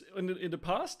did in the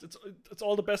past. It's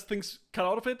all the best things cut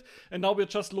out of it, and now we're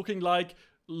just looking like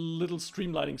little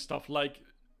streamlining stuff, like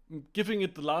giving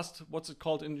it the last, what's it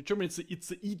called in German? It's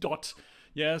the E dot.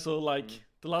 Yeah, so like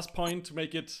the last point to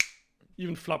make it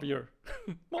even fluffier.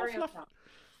 More fluff.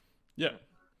 Yeah.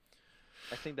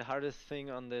 I think the hardest thing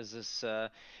on this is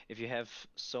if you have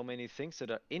so many things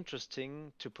that are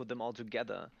interesting, to put them all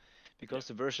together. Because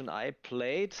the version I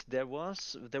played, there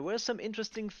were some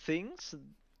interesting things,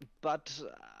 but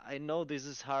I know this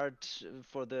is hard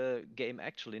for the game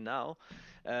actually now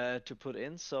to put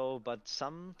in. So, but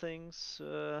some things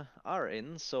are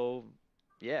in. So,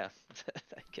 yeah,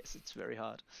 I guess it's very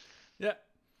hard. Yeah.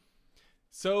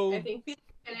 So I think people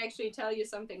can actually tell you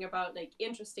something about like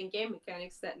interesting game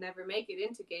mechanics that never make it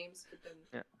into games, but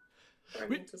then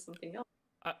turn into something else.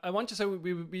 I want to say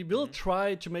we will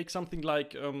try to make something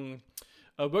like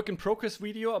a work in progress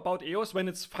video about EOS when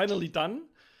it's finally done.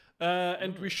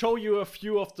 And we show you a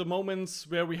few of the moments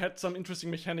where we had some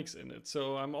interesting mechanics in it.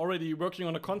 So I'm already working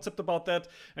on a concept about that,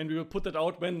 and we will put that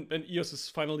out when EOS is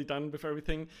finally done with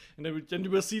everything. And then you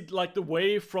will see like the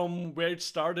way from where it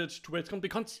started to where it's gone,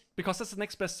 because that's the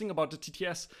next best thing about the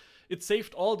TTS. It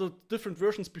saved all the different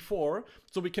versions before,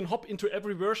 so we can hop into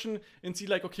every version and see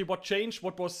like, okay, what changed,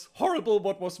 what was horrible,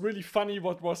 what was really funny,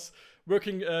 what was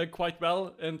working quite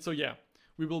well. And so yeah,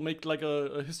 we will make like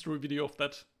a history video of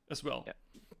that as well. Yeah.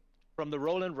 From the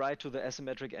roll and write to the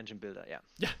asymmetric engine builder, yeah.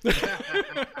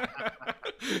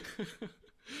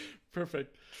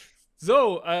 Perfect.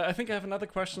 So, I think I have another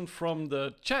question from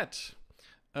the chat.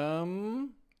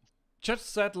 Chat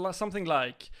said something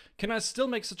like, can I still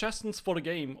make suggestions for the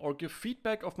game or give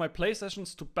feedback of my play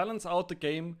sessions to balance out the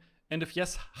game? And if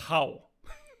yes, how?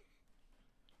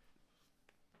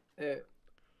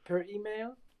 Per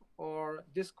email or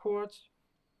Discord,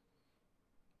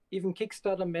 even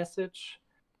Kickstarter message.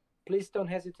 Please don't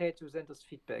hesitate to send us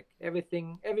feedback. Every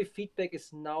feedback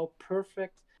is now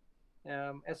perfect,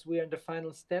 as we are in the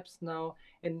final steps now.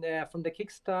 And from the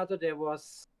Kickstarter, there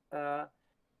was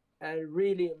a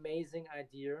really amazing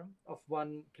idea of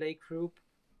one play group,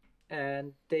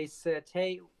 and they said,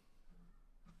 hey,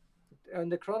 on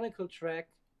the Chronicle track,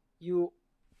 you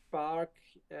spark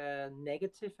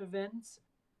negative events,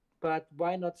 but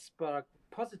why not spark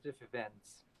positive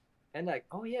events? And like,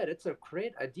 oh yeah, that's a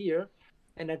great idea.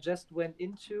 And I just went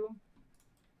into,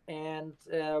 and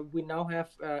we now have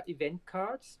event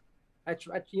cards. I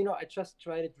just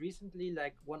tried it recently,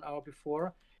 like 1 hour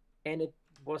before, and it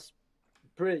was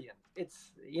brilliant.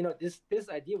 It's, this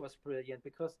idea was brilliant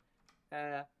because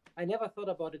I never thought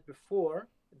about it before,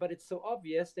 but it's so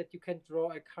obvious that you can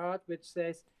draw a card which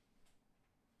says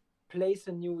place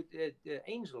a new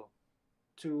angel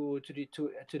to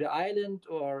the island,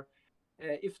 or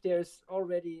if there's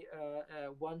already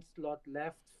one slot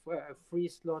left for a free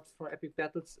slot for epic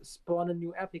battles, spawn a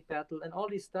new epic battle, and all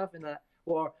this stuff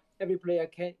or every player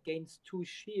gains 2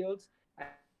 shields. I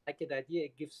like that idea.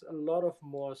 It gives a lot of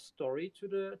more story to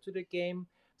the game.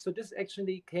 So this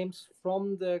actually came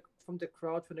from the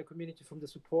crowd, from the community, from the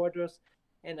supporters,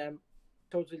 and I'm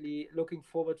totally looking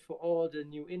forward for all the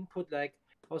new input. Like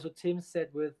also Tim said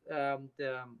with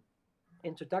the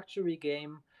introductory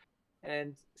game.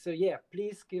 And so yeah,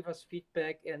 please give us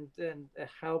feedback and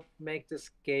help make this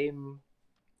game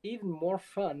even more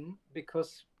fun,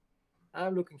 because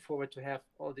I'm looking forward to have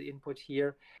all the input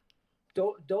here.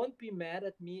 Don't be mad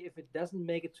at me if it doesn't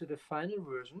make it to the final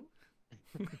version.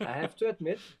 I have to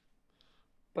admit.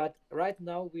 But right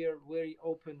now we are very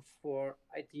open for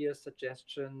ideas,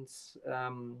 suggestions,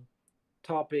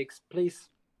 topics. Please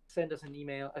send us an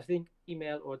email. I think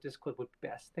email or Discord would be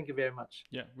best. Thank you very much.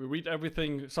 Yeah, we read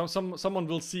everything. Someone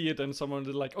will see it, and someone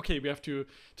will like, okay, we have to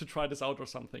try this out or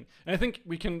something. And I think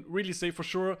we can really say for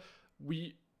sure,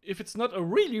 if it's not a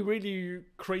really, really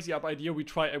crazy up idea, we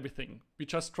try everything. We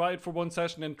just try it for one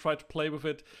session and try to play with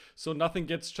it, so nothing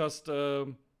gets just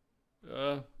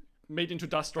made into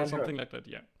dust or something like that.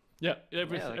 Yeah,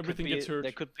 everything gets hurt.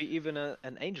 There could be even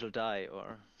an angel die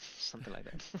or something like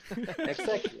that.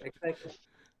 Exactly.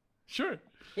 Sure.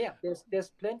 Yeah,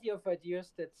 there's plenty of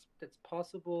ideas that's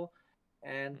possible,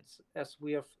 and as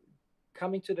we are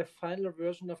coming to the final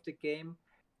version of the game,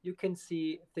 you can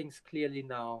see things clearly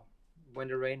now when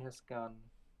the rain has gone.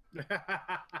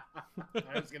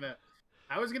 I was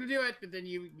gonna do it, but then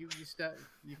you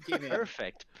came in.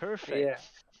 Perfect. Yeah.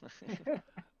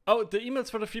 Oh, the emails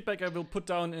for the feedback I will put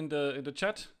down in the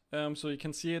chat, so you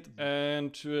can see it.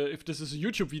 And if this is a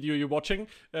YouTube video you're watching,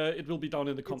 it will be down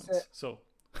in the comments.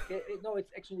 No,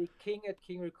 it's actually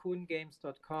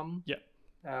king@kingracoongames.com. Yeah.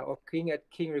 Or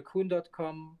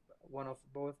king@kingracoon.com, one of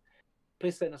both.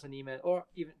 Please send us an email, or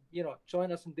even join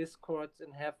us in Discord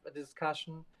and have a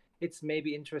discussion. It's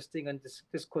maybe interesting on this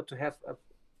Discord to have a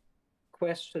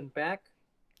question back.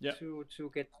 Yeah. To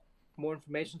get more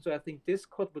information. So I think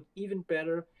Discord would even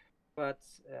better, but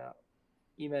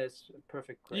email is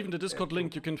perfect. Great. Even the Discord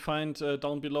link you can find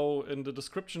down below in the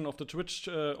description of the Twitch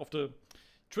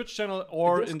channel,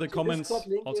 or in the comments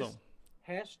also.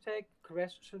 Hashtag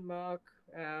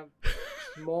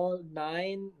small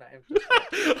 9.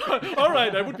 All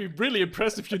right, I would be really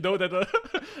impressed if you know that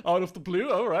out of the blue.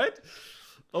 All right.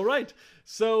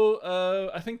 So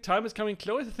I think time is coming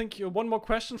close. I think one more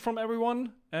question from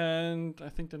everyone, and I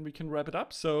think then we can wrap it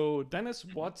up. So Dennis,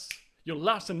 what's your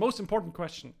last and most important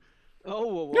question?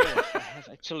 Oh, I have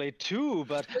actually 2,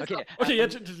 but okay. Okay, yeah,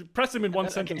 press them in one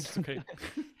sentence. It's okay.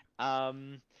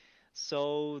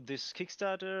 So this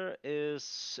Kickstarter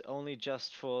is only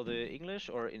just for the English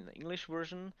or in the English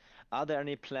version. Are there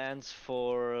any plans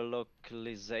for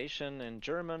localization in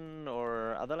German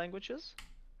or other languages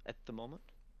at the moment?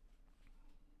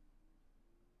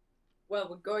 Well,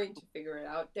 we're going to figure it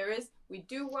out. We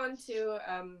do want to,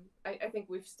 I think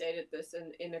we've stated this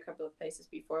in a couple of places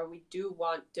before, we do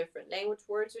want different language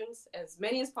versions, as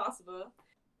many as possible,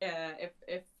 if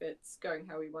it's going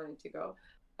how we want it to go.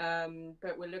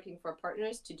 But we're looking for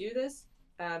partners to do this,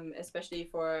 especially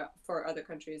for other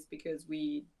countries, because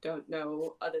we don't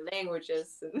know other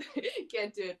languages and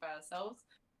can't do it by ourselves.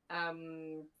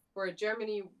 For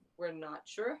Germany, we're not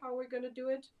sure how we're going to do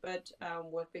it, but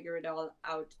we'll figure it all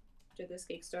out to this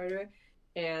Kickstarter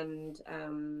and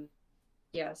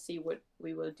see what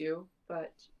we will do.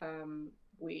 But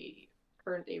we're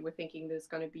thinking there's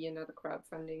going to be another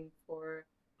crowdfunding for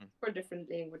different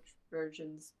language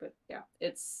versions. But yeah,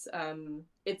 it's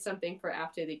something for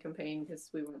after the campaign,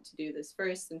 because we want to do this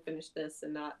first and finish this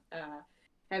and not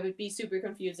have it be super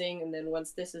confusing, and then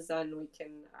once this is done we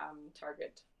can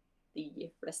target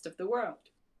the rest of the world.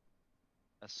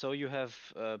 So you have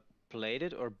played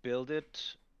it or built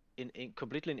it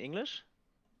completely in English?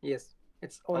 Yes,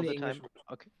 it's only English.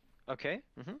 Okay.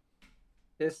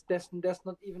 There's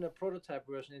not even a prototype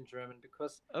version in German,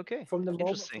 because Okay, from the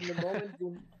moment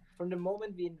interesting. from the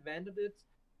moment we invented it,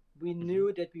 we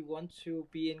knew that we want to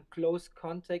be in close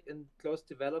contact and close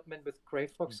development with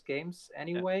Greyfox Games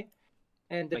anyway,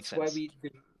 and Makes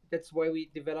that's why we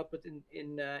developed it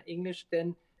in English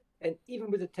then. And even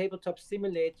with the tabletop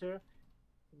simulator,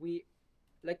 we,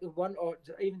 like in one or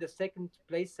even the second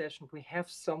play session, we have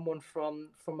someone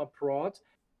from abroad,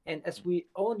 and as we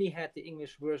only had the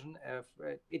English version,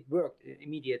 it worked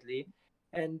immediately.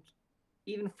 And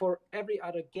even for every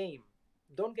other game,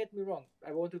 don't get me wrong,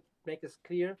 I want to make this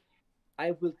clear,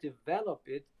 I will develop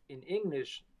it in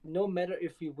English, no matter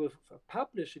if we will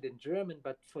publish it in German.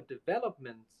 But for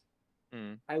development,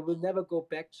 I will never go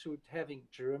back to having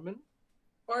German.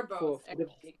 Or both,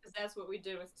 because that's what we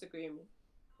did with tsukuyumi.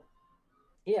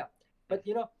 Yeah, but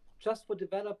just for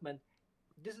development,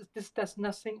 this has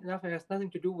nothing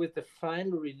to do with the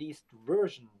final released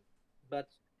version, but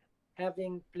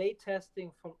having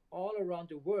playtesting from all around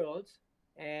the world,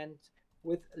 and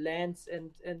with Lance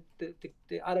and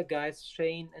the other guys,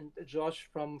 Shane and Josh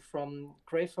from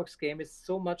Greyfox Game, is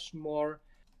so much more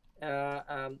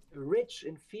rich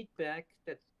in feedback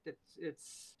that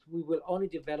we will only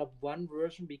develop one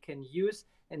version we can use,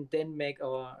 and then make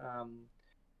our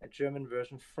a German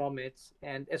version from it.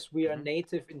 And as we are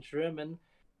native in German,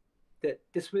 that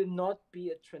this will not be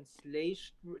a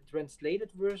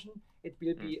translated version. It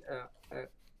will be a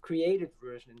created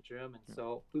version in German.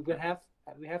 So we have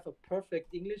a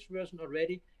perfect English version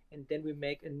already, and then we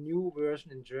make a new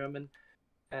version in German.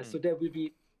 So there will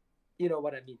be, you know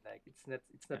what I mean? Like it's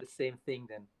not the same thing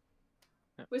then.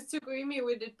 With tsukuyumi,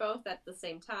 we did both at the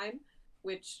same time,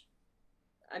 which,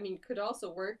 I mean, could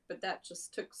also work, but that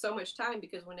just took so much time,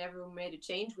 because whenever we made a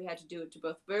change, we had to do it to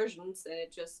both versions, and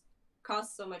it just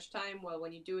costs so much time. Well,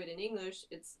 when you do it in English,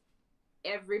 it's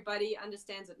everybody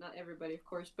understands it. Not everybody, of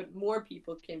course, but more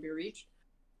people can be reached.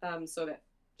 So that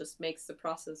just makes the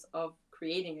process of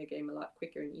creating a game a lot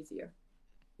quicker and easier.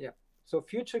 Yeah. So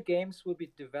future games will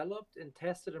be developed and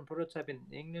tested and prototyped in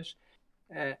English,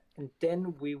 and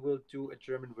then we will do a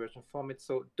German version from it.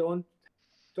 So don't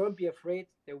be afraid.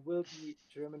 There will be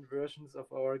German versions of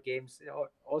our games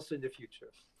also in the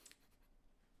future.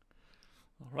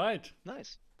 All right.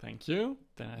 Nice. Thank you.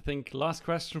 Then I think last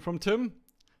question from Tim.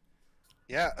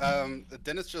 Yeah,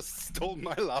 Dennis just stole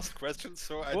my last question,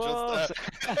 so I What?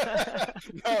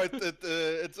 just no,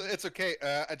 it's okay.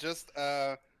 I just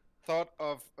thought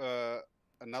of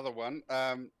another one.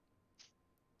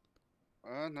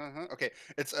 Okay,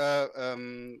 it's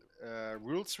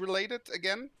rules related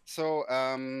again. So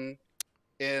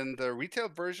in the retail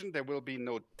version, there will be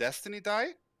no Destiny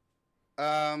die,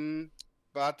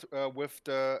 but with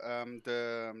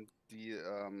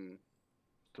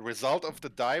the result of the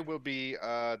die will be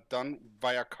done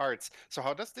via cards. So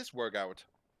how does this work out?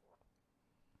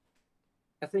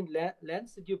 I think,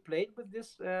 Lance, did you play with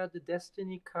this, the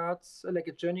Destiny cards, like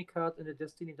a Journey card and a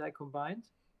Destiny die combined?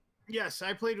 Yes,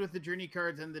 I played with the Journey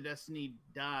cards and the Destiny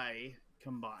die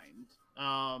combined.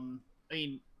 I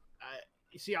mean,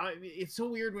 it's so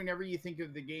weird whenever you think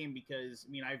of the game, because,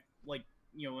 I mean, I've, like,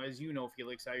 as you know,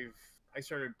 Felix, I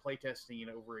started playtesting it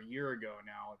over a year ago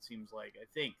now, it seems like. I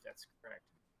think that's correct.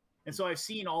 And so I've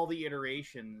seen all the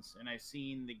iterations, and I've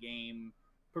seen the game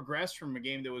progress from a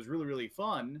game that was really, really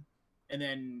fun, and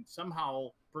then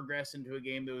somehow progress into a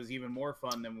game that was even more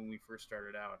fun than when we first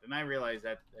started out. And I realize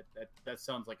that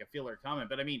sounds like a filler comment,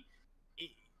 but I mean,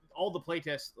 all the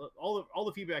playtests, all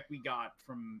the feedback we got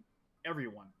from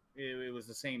everyone, it was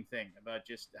the same thing about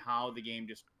just how the game,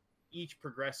 just each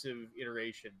progressive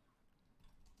iteration,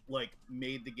 like,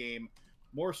 made the game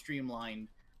more streamlined,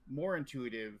 more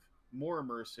intuitive, more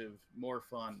immersive, more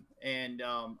fun. And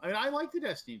I mean, I like the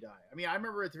Destiny die. I mean, I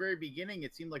remember at the very beginning,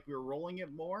 it seemed like we were rolling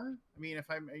it more. I mean, if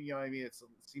I'm, I mean, it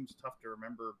seems tough to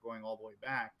remember going all the way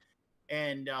back.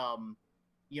 And and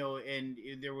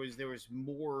there was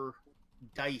more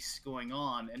dice going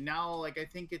on. And now, like, I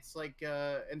think it's like,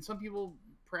 and some people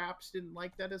perhaps didn't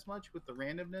like that as much with the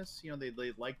randomness.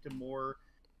 They liked a more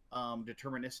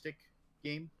deterministic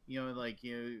game, like,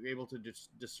 you're able to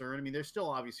discern. I mean, there's still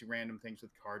obviously random things with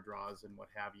card draws and what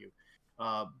have you,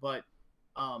 but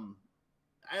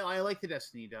I like the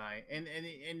Destiny die, and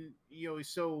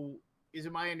so is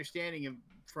it my understanding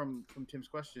from Tim's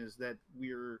question is that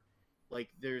we're, like,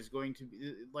 there's going to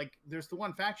be, like, there's the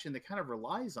one faction that kind of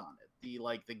relies on it,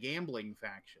 the gambling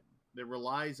faction that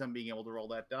relies on being able to roll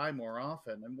that die more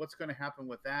often. And what's going to happen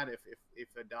with that if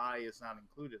a die is not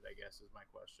included, I guess, is my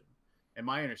question. And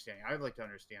my understanding, I'd like to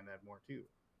understand that more too.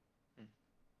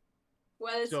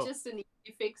 Well, it's just an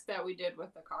easy fix that we did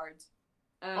with the cards.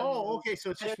 Okay,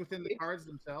 so it's just within the cards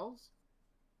themselves?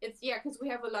 it's because we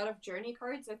have a lot of journey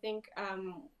cards. I think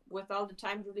with all the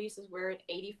timed releases, we're at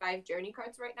 85 journey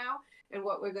cards right now. And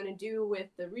what we're going to do with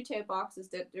the retail box is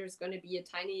that there's going to be a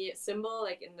tiny symbol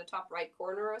like in the top right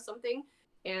corner or something.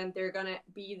 And they're going to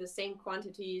be the same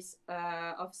quantities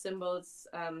of symbols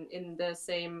in the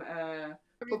same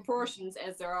proportions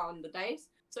as there are on the dice.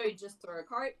 So you just throw a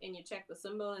card and you check the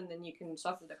symbol, and then you can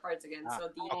shuffle the cards again. So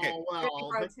the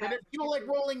but if you like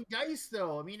rolling dice,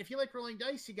 though, I mean, if you like rolling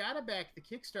dice, you gotta back the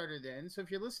Kickstarter then. So if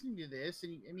you're listening to this,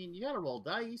 and I mean, you gotta roll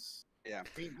dice. Yeah.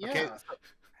 I mean, yeah. Okay.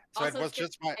 So also it was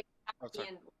just my.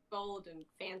 and gold and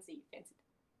fancy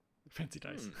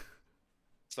dice.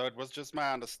 So it was just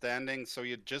my understanding. So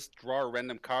you just draw a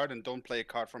random card and don't play a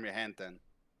card from your hand then.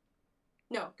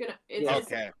 No, good. It's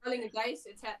rolling a dice.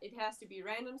 It has to be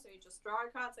random, so you just draw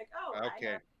a card. It's like, oh, I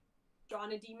have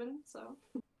drawn a demon, so.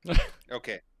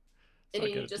 Okay. And then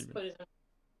you just put it on.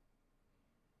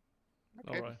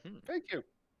 Okay. All right. Thank you.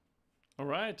 All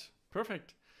right.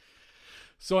 Perfect.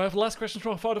 So I have the last question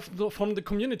from the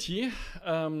community.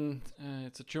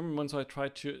 It's a German one, so I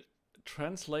tried to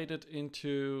translate it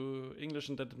into English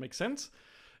and that it makes sense.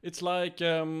 It's like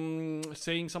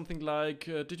saying something like,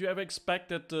 did you ever expect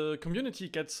that the community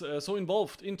gets so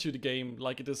involved into the game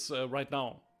like it is right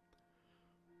now?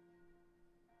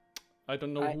 I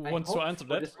don't know who wants to answer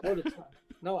that. All the time.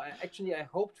 No, I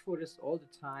hoped for this all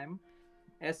the time.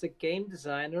 As a game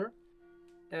designer,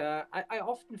 I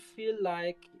often feel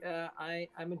like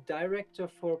I'm a director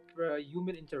for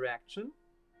human interaction.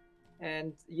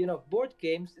 And, you know, board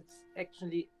games, it's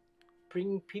actually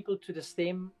bringing people to the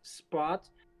same spot,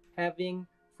 having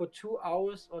for 2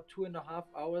 hours or 2.5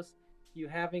 hours, you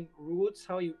having rules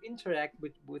how you interact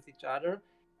with each other.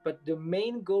 But the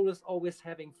main goal is always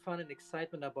having fun and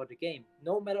excitement about the game,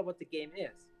 no matter what the game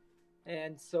is.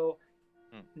 And so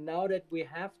now that we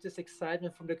have this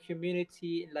excitement from the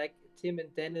community, like Tim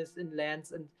and Dennis and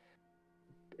Lance and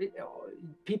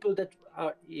people that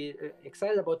are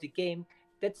excited about the game,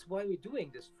 that's why we're doing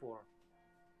this for.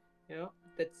 You know,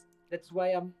 that's why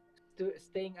I'm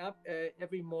staying up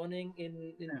every morning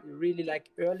in really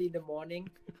like early in the morning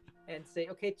and say,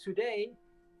 okay, today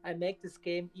I make this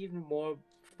game even more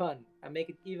fun. I make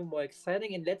it even more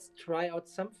exciting, and let's try out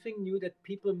something new that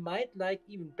people might like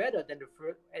even better than the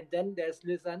first. And then there's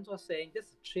Lizandros saying, this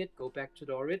is shit, go back to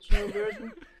the original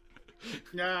version.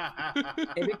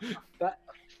 But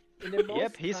in the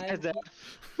most he said that.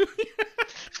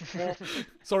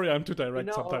 Sorry, I'm too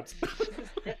direct sometimes.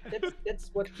 That's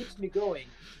what keeps me going.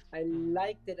 I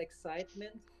like that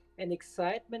excitement, and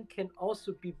excitement can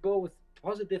also be both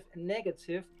positive and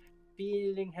negative.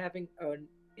 Having an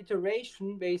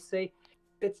iteration where you say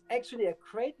that's actually a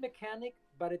great mechanic,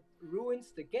 but it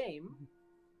ruins the game.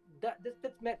 That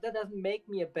doesn't make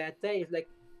me a bad day. It's like,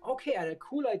 okay, I had a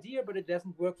cool idea, but it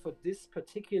doesn't work for this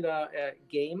particular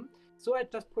game. So I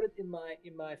just put it in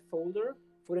my folder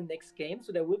for the next game.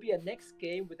 So there will be a next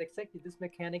game with exactly this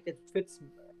mechanic that fits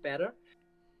better.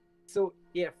 So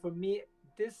yeah, for me,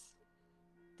 this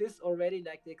already,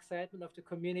 like the excitement of the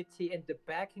community and the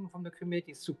backing from the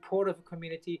community, support of the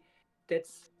community,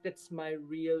 that's my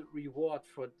real reward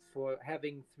for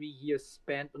having 3 years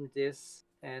spent on this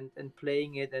and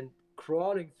playing it and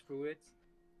crawling through it.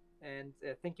 And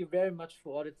thank you very much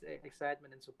for all the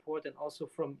excitement and support, and also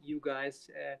from you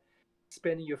guys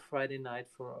spending your Friday night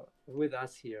with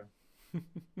us here.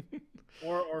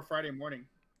 or Friday morning.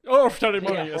 Oh, Friday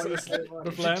morning, yes.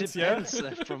 With Lance,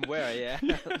 from where, yeah.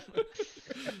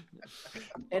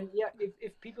 And yeah,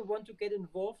 if people want to get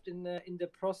involved in the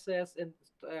process and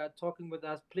talking with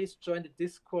us, please join the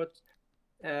Discord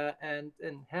and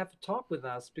have a talk with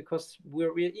us, because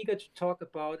we're eager to talk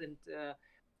about and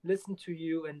listen to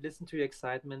you and listen to your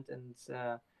excitement. And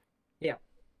yeah,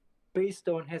 please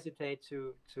don't hesitate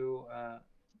to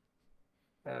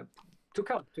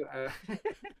come to.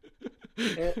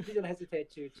 Please don't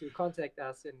hesitate to contact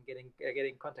us and get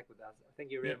in contact with us.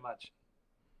 Thank you very much.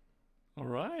 All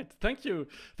right, thank you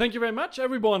very much,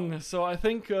 everyone. So I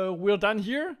think we're done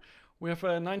here. We have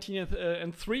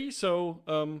 19:03. So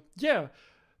yeah,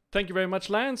 thank you very much,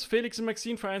 Lance, Felix, and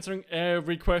Maxine, for answering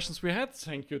every questions we had.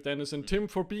 Thank you, Dennis and Tim,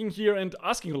 for being here and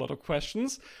asking a lot of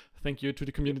questions. Thank you to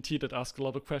the community that asked a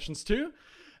lot of questions too.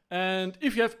 And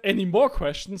if you have any more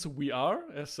questions, we are,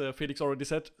 as Felix already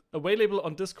said, available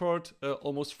on Discord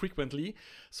almost frequently.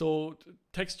 So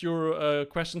text your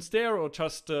questions there, or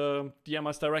just DM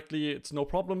us directly. It's no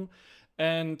problem.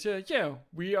 And yeah,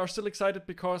 we are still excited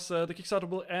because the Kickstarter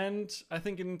will end, I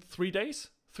think, in 3 days.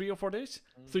 3 or 4 days?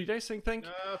 3 days, I think.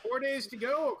 4 days to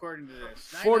go, according to this.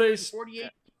 4 days. 48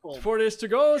 people. 4 days to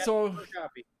go. Yeah, So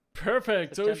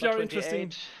perfect. So if you are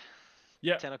interested.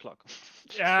 Yeah. 10 o'clock.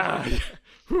 Yeah.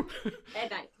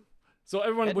 At night. So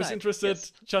everyone At who's night, interested,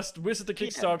 yes. just visit the PM.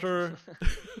 Kickstarter.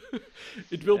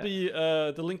 It will Yeah. be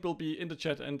the link will be in the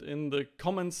chat and in the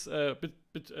comments,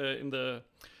 in the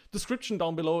description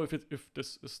down below if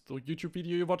this is the YouTube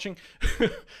video you're watching.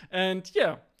 And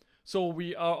yeah, so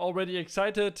we are already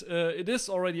excited. It is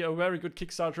already a very good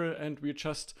Kickstarter, and we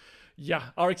just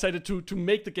are excited to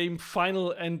make the game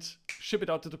final and ship it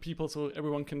out to the people so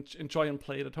everyone can enjoy and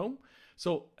play it at home.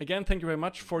 So again, thank you very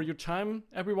much for your time,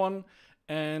 everyone.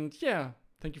 And yeah,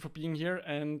 thank you for being here,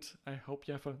 and I hope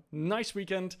you have a nice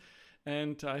weekend.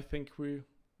 And I think we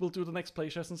will do the next play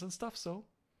sessions and stuff. So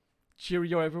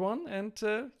cheerio, everyone, and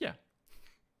yeah.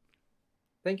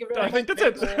 Thank you very I much. think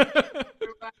that's it.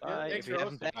 Bye. Thanks, If you Rose.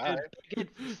 haven't Bye. backed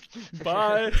it,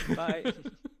 Bye. Bye.